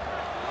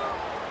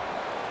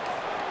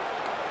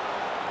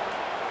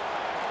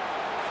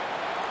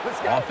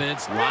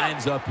 Offense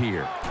lines up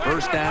here.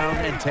 First down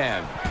and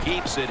 10.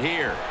 Keeps it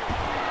here.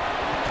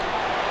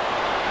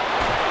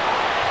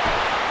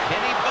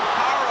 Kenny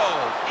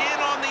Vaccaro in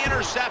on the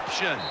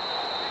interception.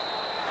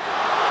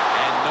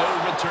 And no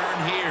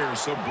return here,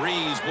 so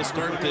Breeze will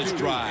start this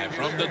drive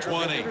from the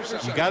 20.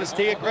 You got to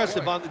stay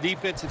aggressive on the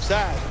defensive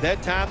side.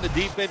 That time the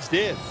defense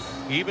did.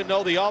 Even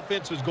though the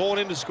offense was going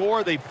in to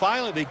score, they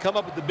come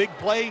up with the big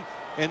play,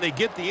 and they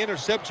get the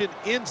interception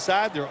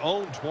inside their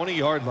own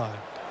 20-yard line.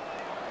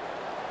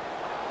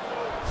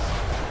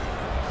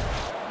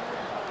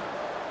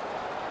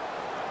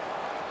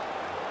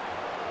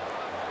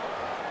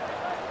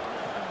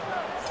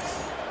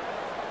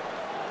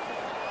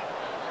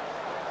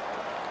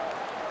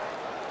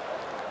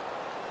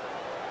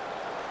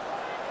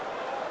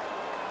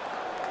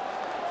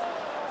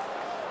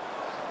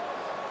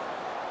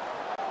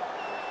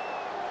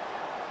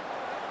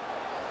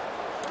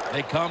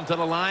 They come to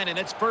the line, and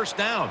it's first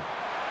down.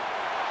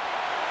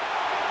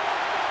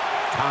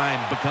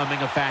 Time becoming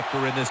a factor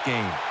in this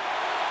game.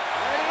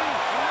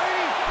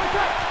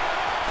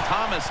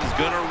 Thomas is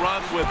going to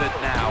run with it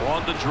now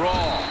on the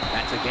draw.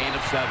 That's a gain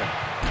of 7.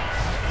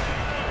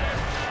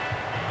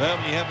 Well,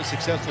 when you have a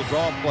successful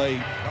draw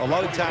play, a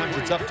lot of times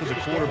it's up to the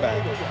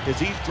quarterback. As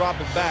he's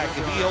dropping back,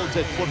 if he holds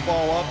that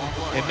football up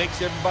and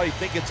makes everybody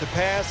think it's a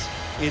pass,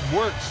 it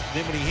works.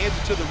 Then when he hands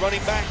it to the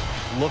running back,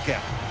 look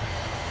out.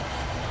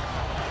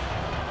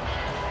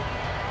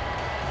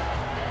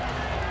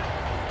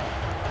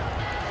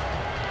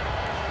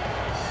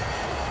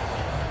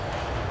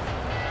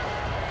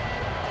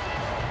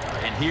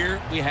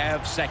 Here we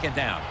have second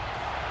down.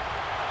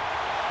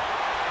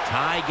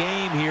 Tie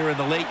game here in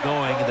the late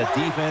going, and the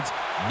defense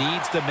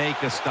needs to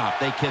make a stop.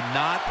 They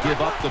cannot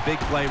give up the big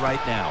play right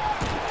now.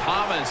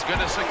 Thomas going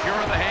to secure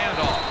the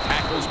handoff.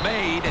 Tackle's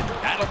made, and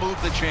that'll move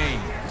the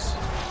chains.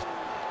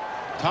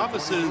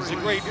 Thomas is a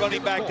great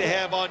running back to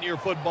have on your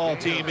football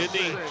team, isn't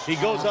he?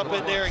 He goes up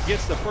in there and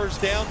gets the first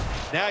down.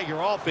 Now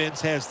your offense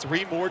has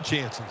 3 more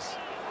chances.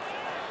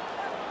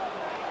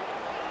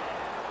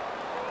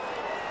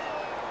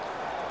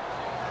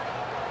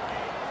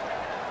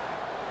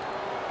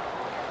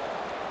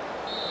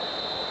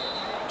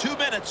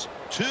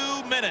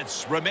 Two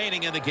minutes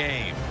remaining in the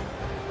game.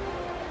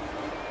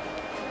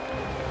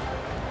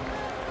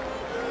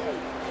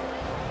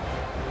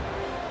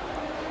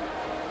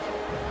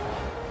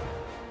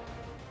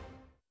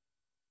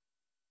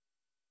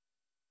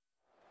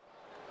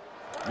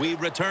 We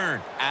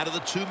return out of the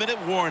 2-minute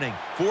warning.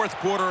 Fourth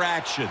quarter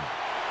action.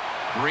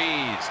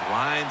 Breeze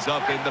lines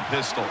up in the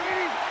pistol.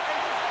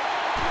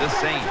 The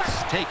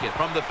Saints take it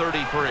from the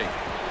 33.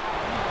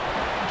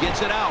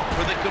 Gets it out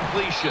for the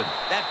completion.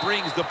 That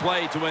brings the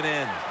play to an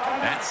end.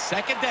 That's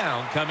second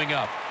down coming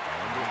up.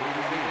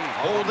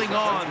 Holding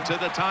on to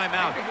the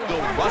timeout.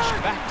 He'll rush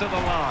back to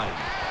the line.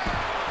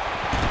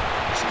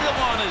 Still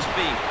on his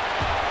feet.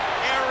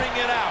 Airing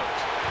it out.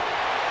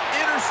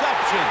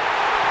 Interception.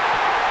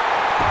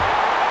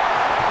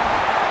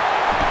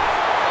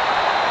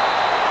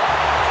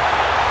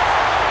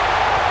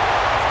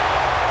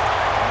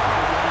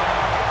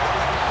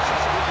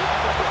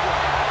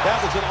 That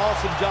was an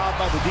awesome job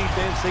by the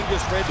defense. They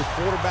just read the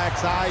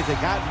quarterback's eyes. They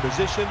got in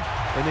position,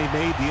 and they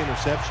made the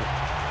interception.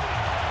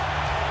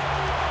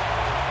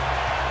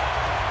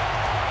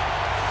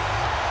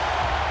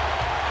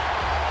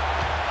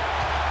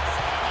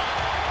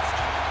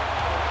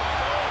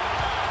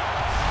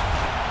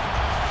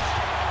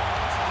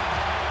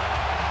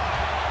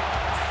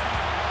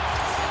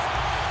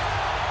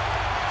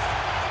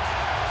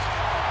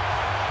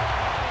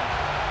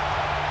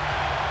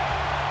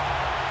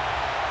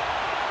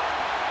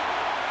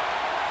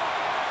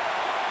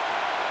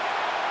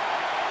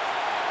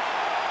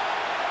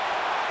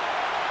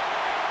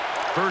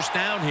 First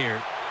down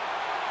here.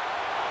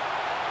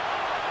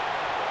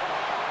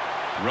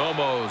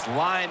 Romo's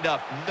lined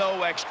up.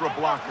 No extra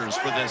blockers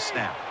for this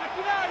snap.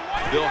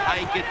 They'll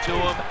hike it to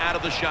him out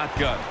of the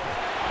shotgun.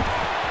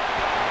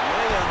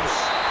 Williams.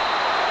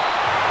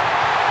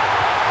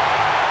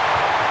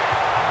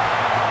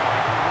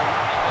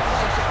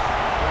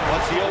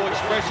 What's the old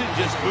expression?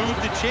 Just move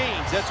the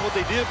chains. That's what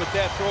they did with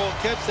that throw and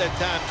catch that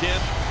time,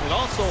 Tim. It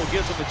also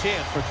gives them a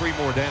chance for 3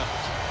 more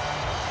downs.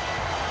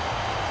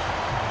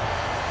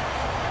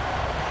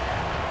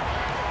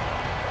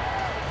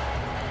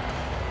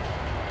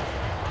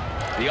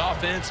 The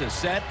offense is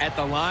set at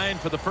the line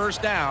for the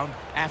first down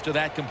after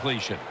that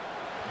completion.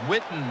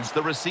 Witten's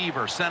the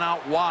receiver, sent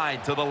out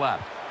wide to the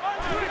left.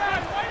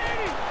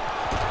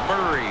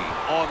 Murray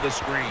on the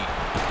screen.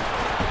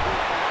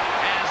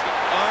 As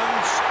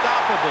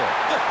unstoppable.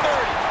 The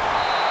 30.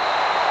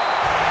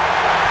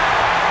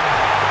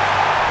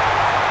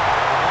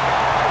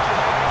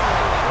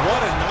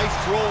 What a nice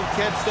throw and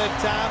catch that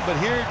time, but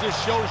here it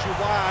just shows you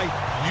why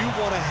you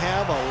want to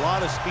have a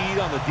lot of speed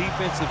on the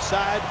defensive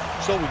side.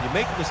 So when you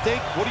make a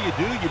mistake, what do?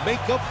 You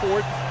make up for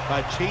it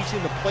by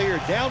chasing the player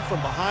down from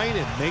behind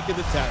and making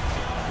the tackle.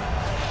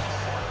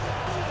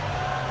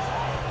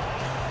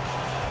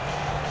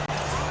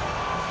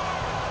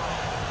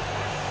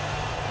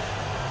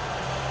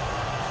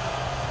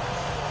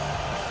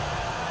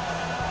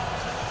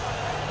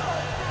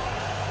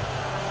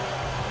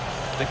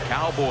 The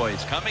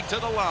Cowboys coming to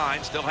the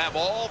line still have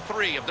all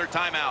 3 of their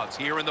timeouts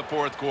here in the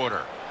 4th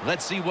quarter.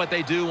 Let's see what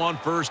they do on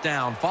 1st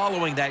down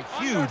following that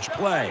huge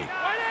play.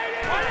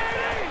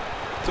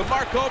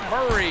 DeMarco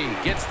Murray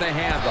gets the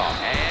handoff,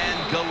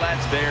 and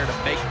Gallette's there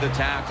to make the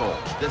tackle.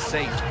 The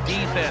Saints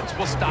defense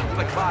will stop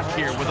the clock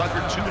here with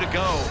under 2 to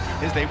go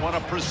as they want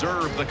to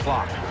preserve the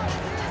clock.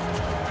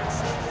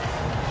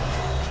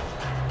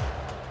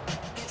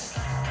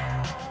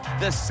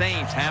 The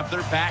Saints have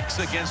their backs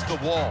against the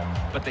wall,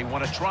 but they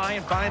want to try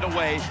and find a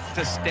way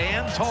to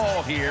stand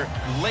tall here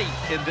late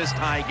in this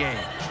tie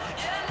game.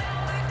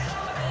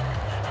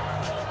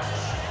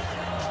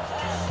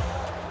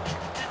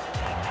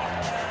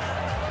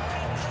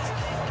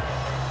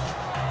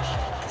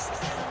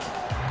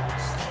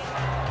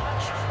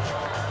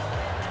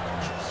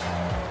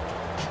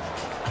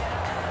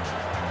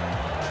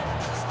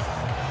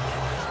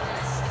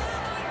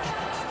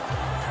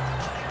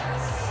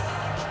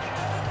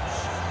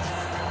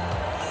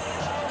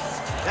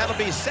 That'll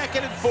be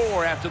 2nd and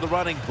 4 after the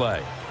running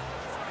play.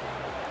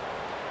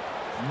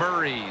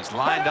 Murray's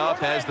lined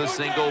up as the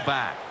single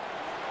back.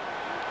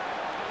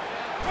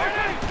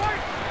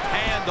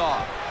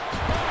 Handoff.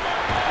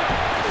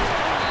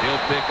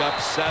 He'll pick up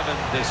 7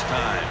 this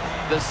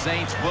time. The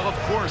Saints will, of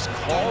course,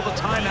 call the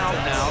timeout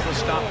now to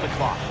stop the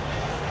clock.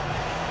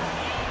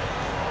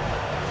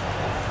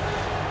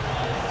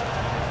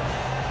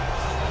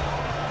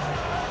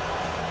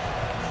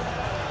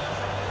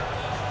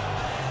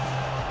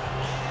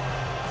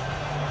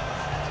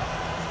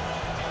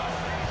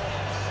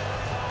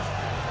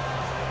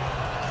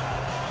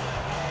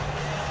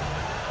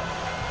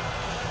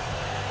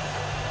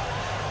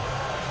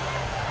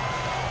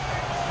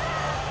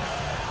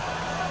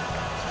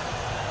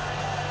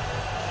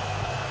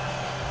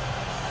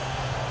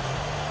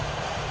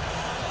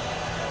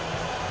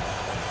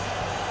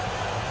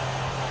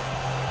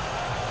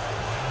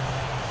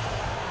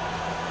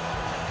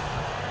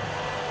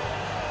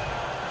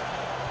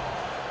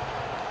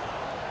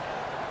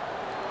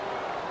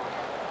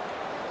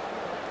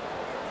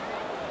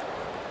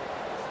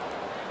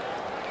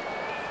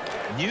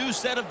 New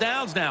set of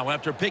downs now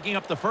after picking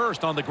up the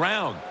first on the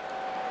ground.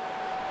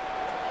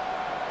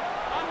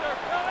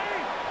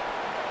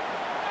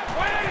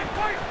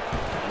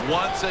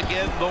 Once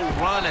again,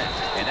 they'll run it,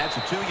 and that's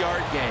a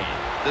 2-yard gain.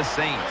 The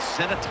Saints,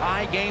 in a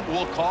tie game,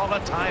 will call a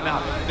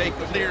timeout. They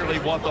clearly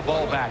want the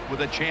ball back with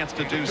a chance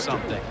to do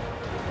something.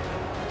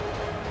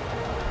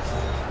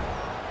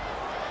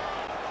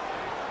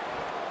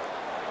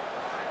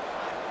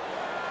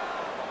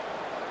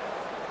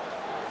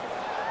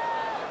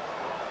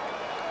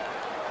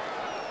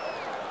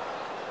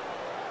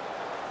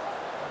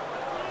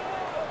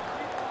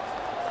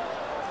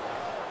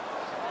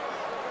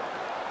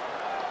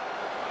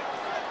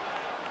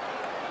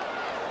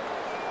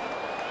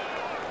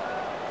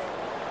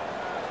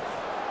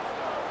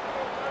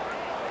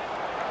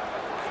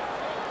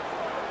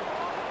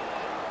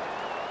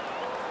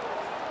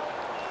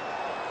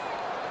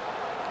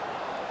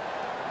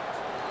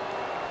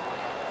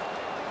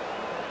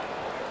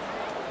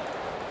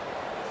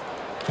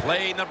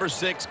 Play number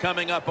 6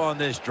 coming up on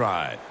this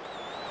drive.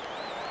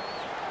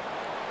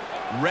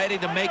 Ready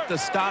to make the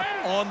stop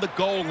on the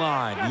goal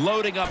line.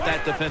 Loading up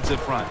that defensive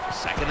front.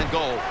 2nd and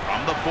goal from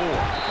the 4.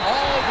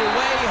 All the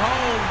way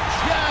home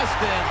just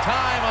in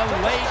time. A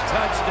late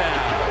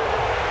touchdown.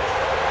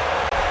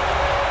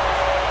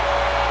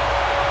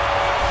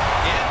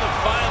 In the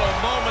final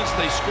moments,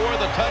 they score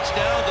the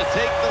touchdown to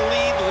take the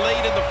lead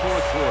late in the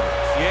 4th quarter.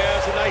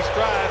 Yeah, it's a nice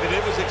drive, and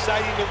it was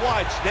exciting to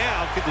watch.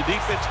 Now, could the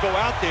defense go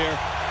out there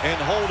and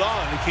hold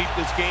on to keep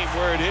this game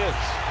where it is?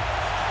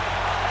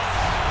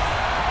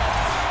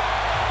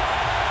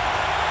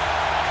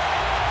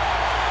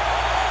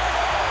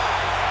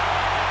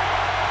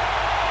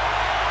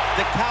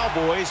 The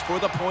Cowboys for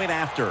the point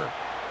after.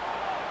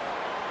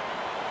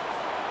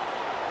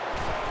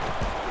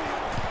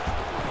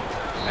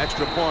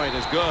 Extra point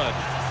is good.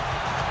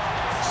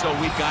 So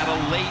we've got a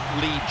late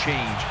lead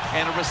change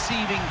and a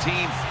receiving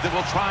team that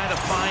will try to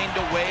find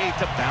a way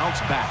to bounce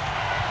back.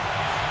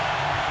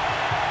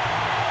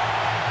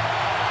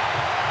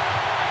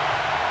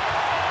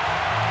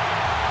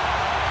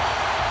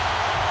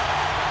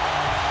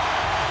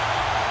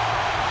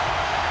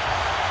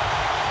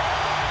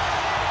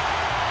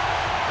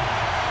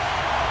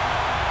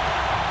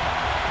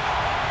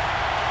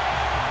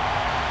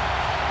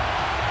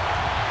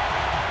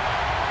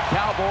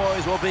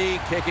 Cowboys will be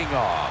kicking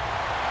off.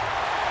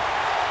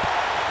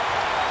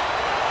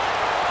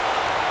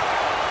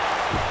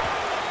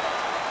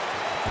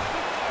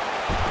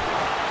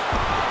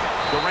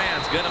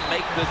 Durant's going to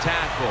make the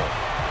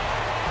tackle.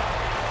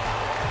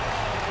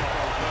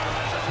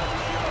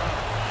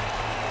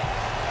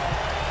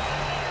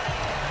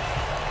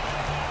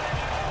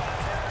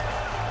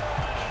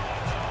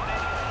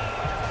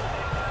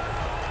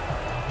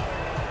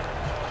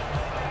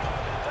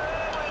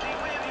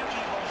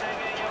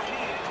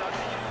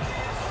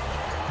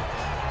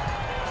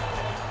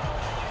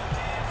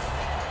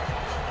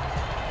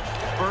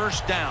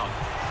 First down,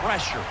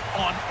 pressure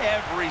on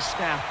every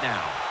snap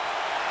now.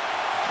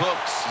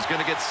 Cooks is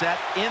going to get set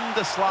in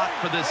the slot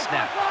for this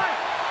snap.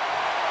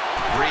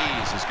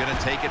 Breeze is going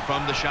to take it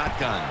from the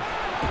shotgun.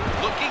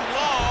 Looking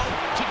long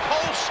to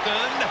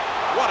Colston.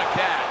 What a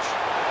catch.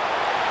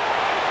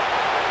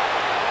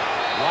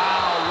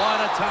 Wow,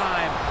 what a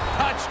time.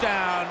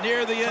 Touchdown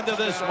near the end of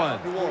this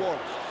one.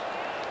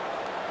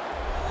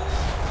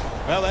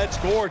 Well, that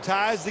score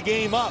ties the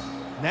game up.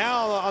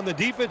 Now on the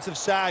defensive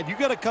side, you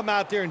got to come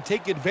out there and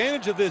take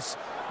advantage of this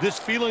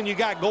feeling you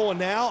got going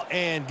now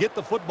and get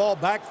the football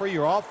back for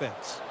your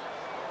offense.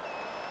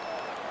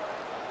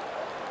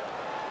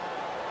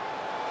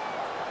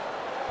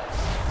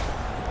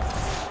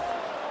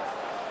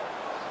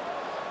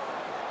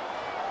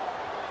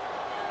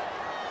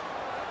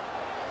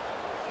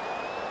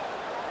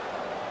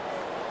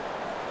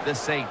 The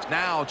Saints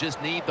now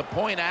just need the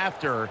point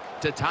after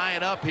to tie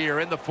it up here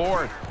in the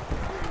fourth.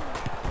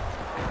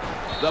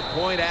 The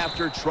point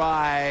after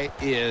try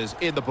is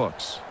in the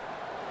books.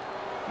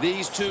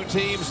 These two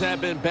teams have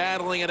been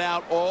battling it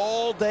out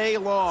all day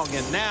long,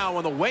 and now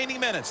in the waning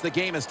minutes, the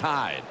game is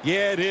tied.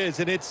 Yeah, it is,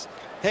 and it's,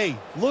 hey,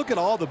 look at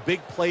all the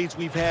big plays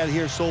we've had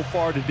here so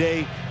far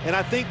today, and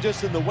I think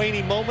just in the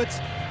waning moments,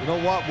 you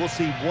know what, we'll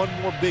see one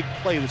more big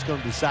play that's going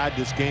to decide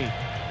this game.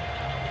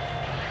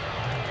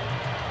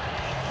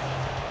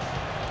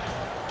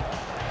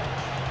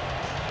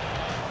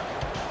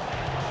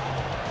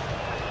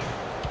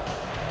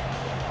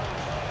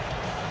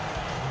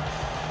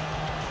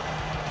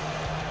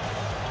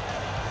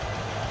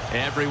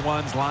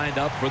 Everyone's lined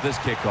up for this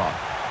kickoff.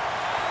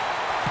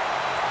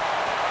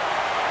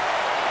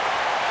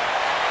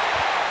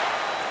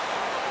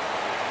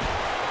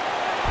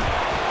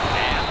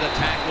 And the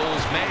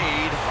tackle's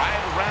made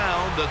right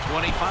around the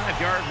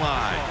 25-yard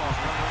line.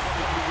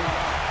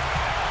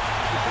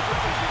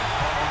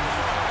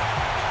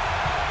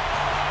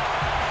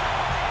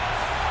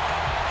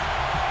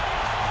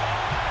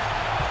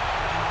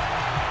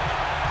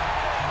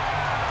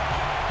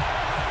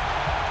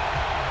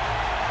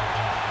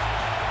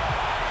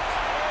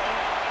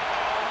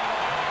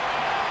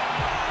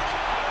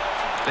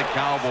 The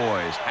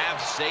Cowboys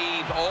have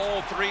saved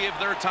all three of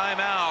their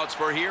timeouts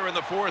for here in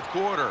the fourth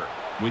quarter.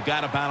 We've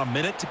got about a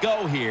minute to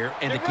go here,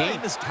 and the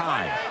game is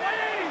tied.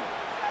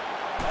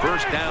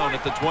 First down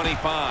at the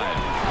 25.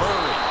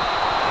 Murray.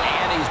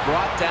 And he's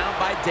brought down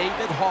by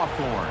David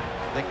Hawthorne.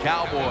 The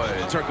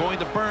Cowboys are going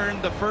to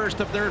burn the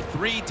first of their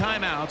three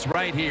timeouts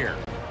right here.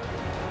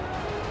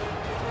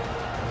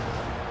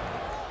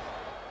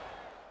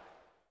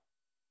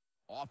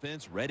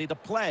 Offense ready to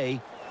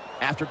play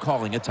after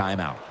calling a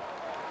timeout.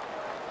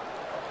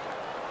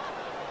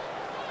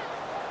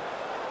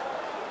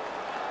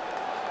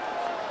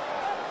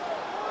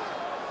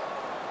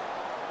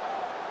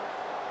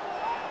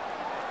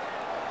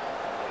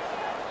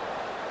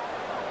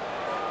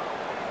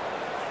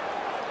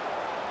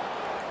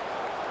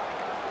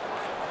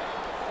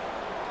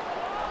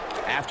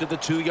 After the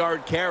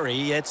 2-yard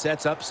carry, it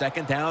sets up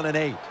second down and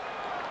 8.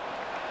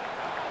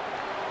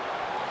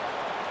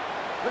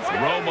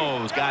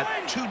 Romo's got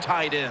two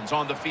tight ends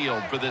on the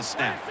field for this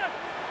snap.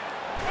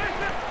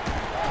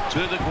 To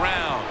the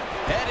ground,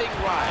 heading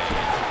right.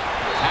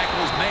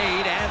 Tackle's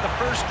made, and the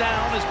first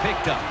down is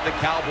picked up. The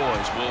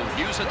Cowboys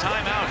will use a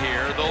timeout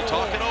here. They'll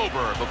talk it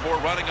over before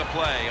running a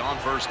play on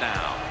first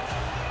down.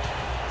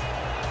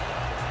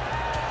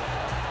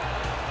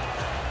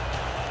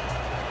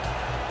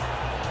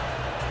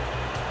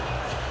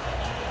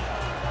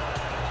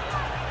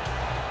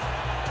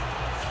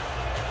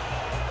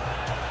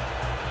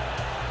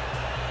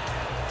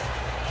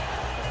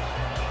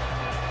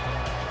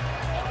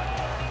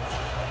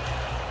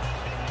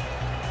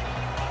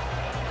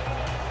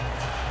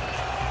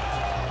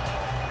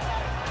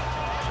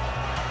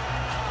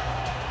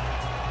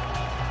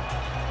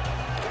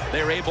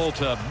 They're able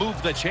to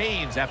move the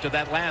chains after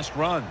that last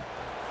run.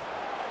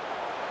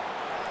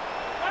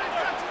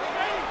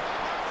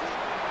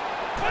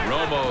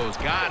 Romo's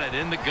got it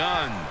in the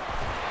gun.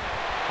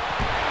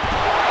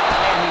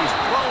 And he's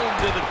thrown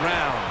to the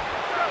ground.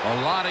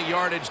 A lot of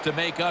yardage to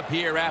make up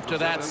here after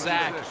that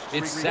sack.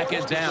 It's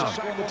second down.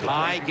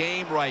 Tie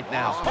game right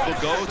now. We'll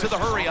go to the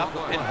hurry up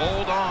and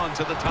hold on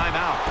to the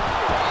timeout.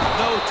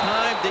 No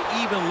time to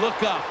even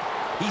look up.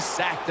 He's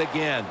sacked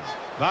again.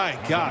 My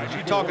gosh,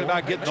 you're talking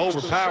about getting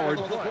overpowered.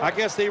 I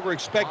guess they were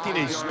expecting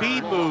a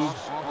speed move.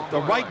 The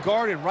right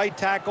guard and right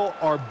tackle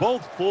are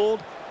both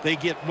fooled. They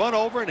get run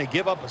over and they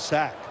give up a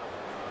sack.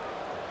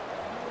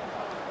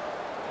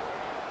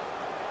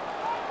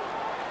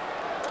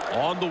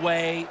 On the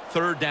way,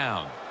 third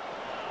down.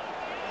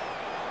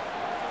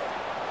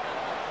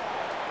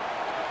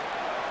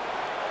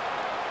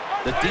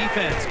 The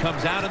defense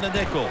comes out in the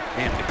nickel.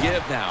 And to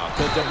give now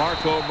to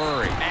DeMarco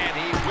Murray. And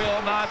he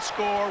will not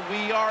score.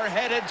 We are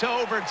headed to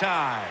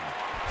overtime.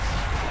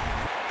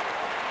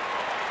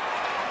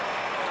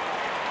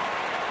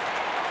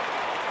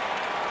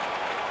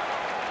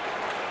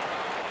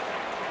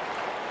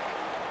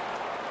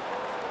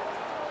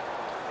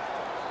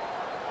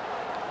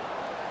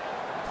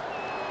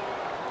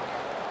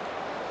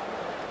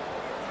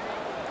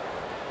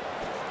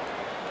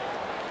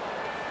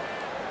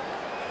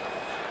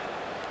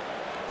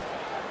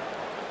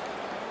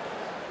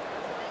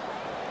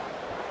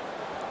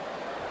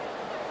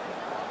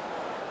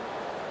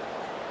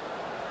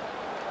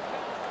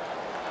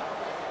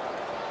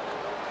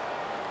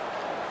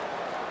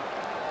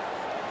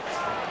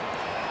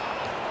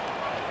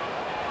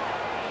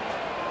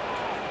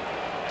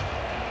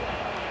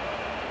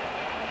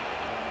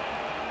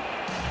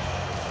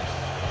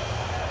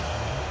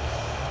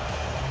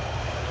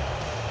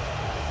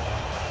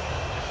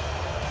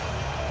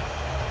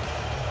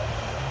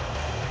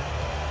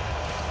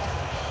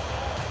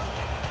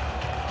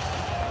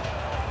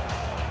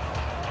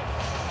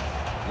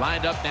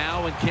 Lined up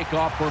now in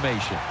kickoff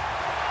formation.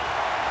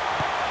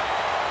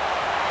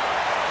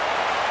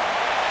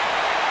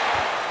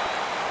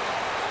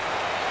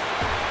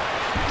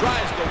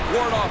 Tries to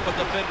ward off a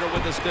defender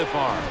with a stiff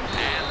arm.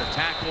 And the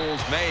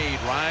tackle's made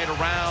right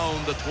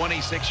around the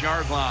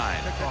 26-yard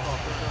line.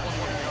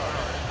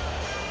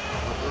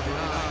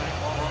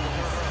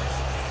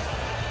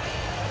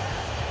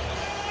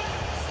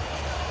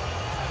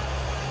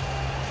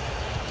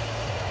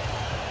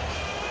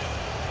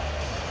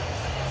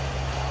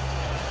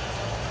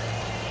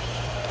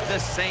 The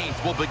Saints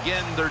will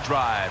begin their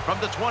drive from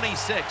the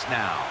 26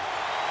 now.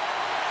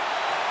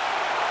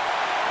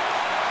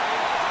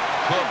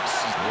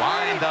 Cooks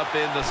lined up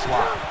in the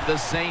slot. The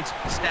Saints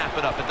snap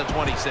it up at the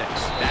 26.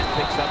 That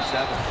picks up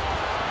 7.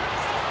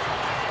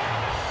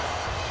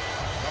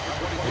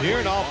 When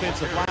you're an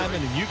offensive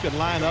lineman and you can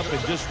line up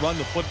and just run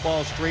the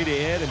football straight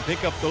ahead and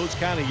pick up those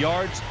kind of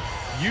yards,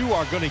 you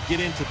are going to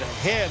get into the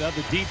head of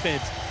the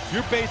defense.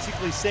 You're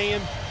basically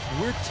saying,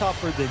 we're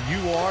tougher than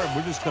you are, and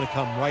we're just going to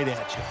come right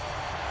at you.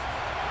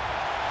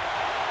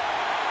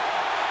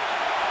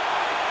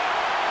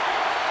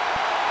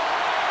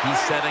 He's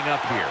setting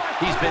up here.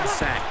 He's been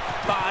sacked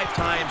 5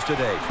 times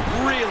today.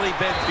 Really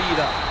been beat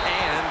up.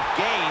 And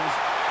gains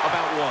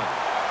about 1.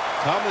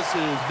 Thomas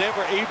is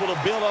never able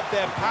to build up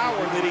that power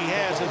that he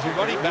has as a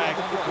running back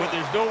when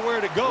there's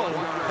nowhere to go.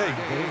 Hey,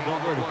 there's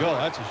nowhere to go.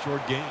 That's a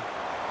short game.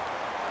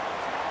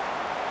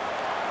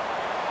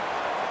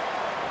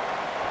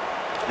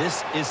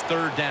 This is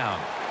 3rd down.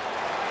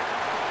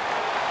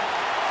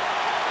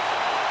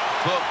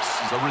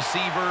 Cooks, the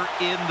receiver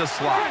in the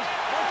slot.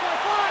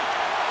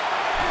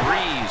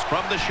 Breeze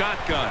from the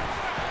shotgun.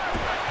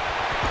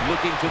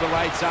 Looking to the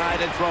right side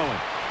and throwing.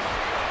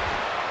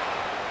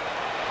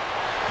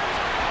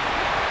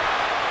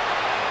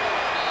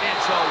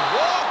 It's a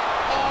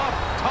walk-off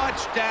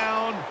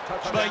touchdown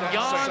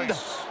beyond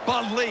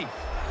belief.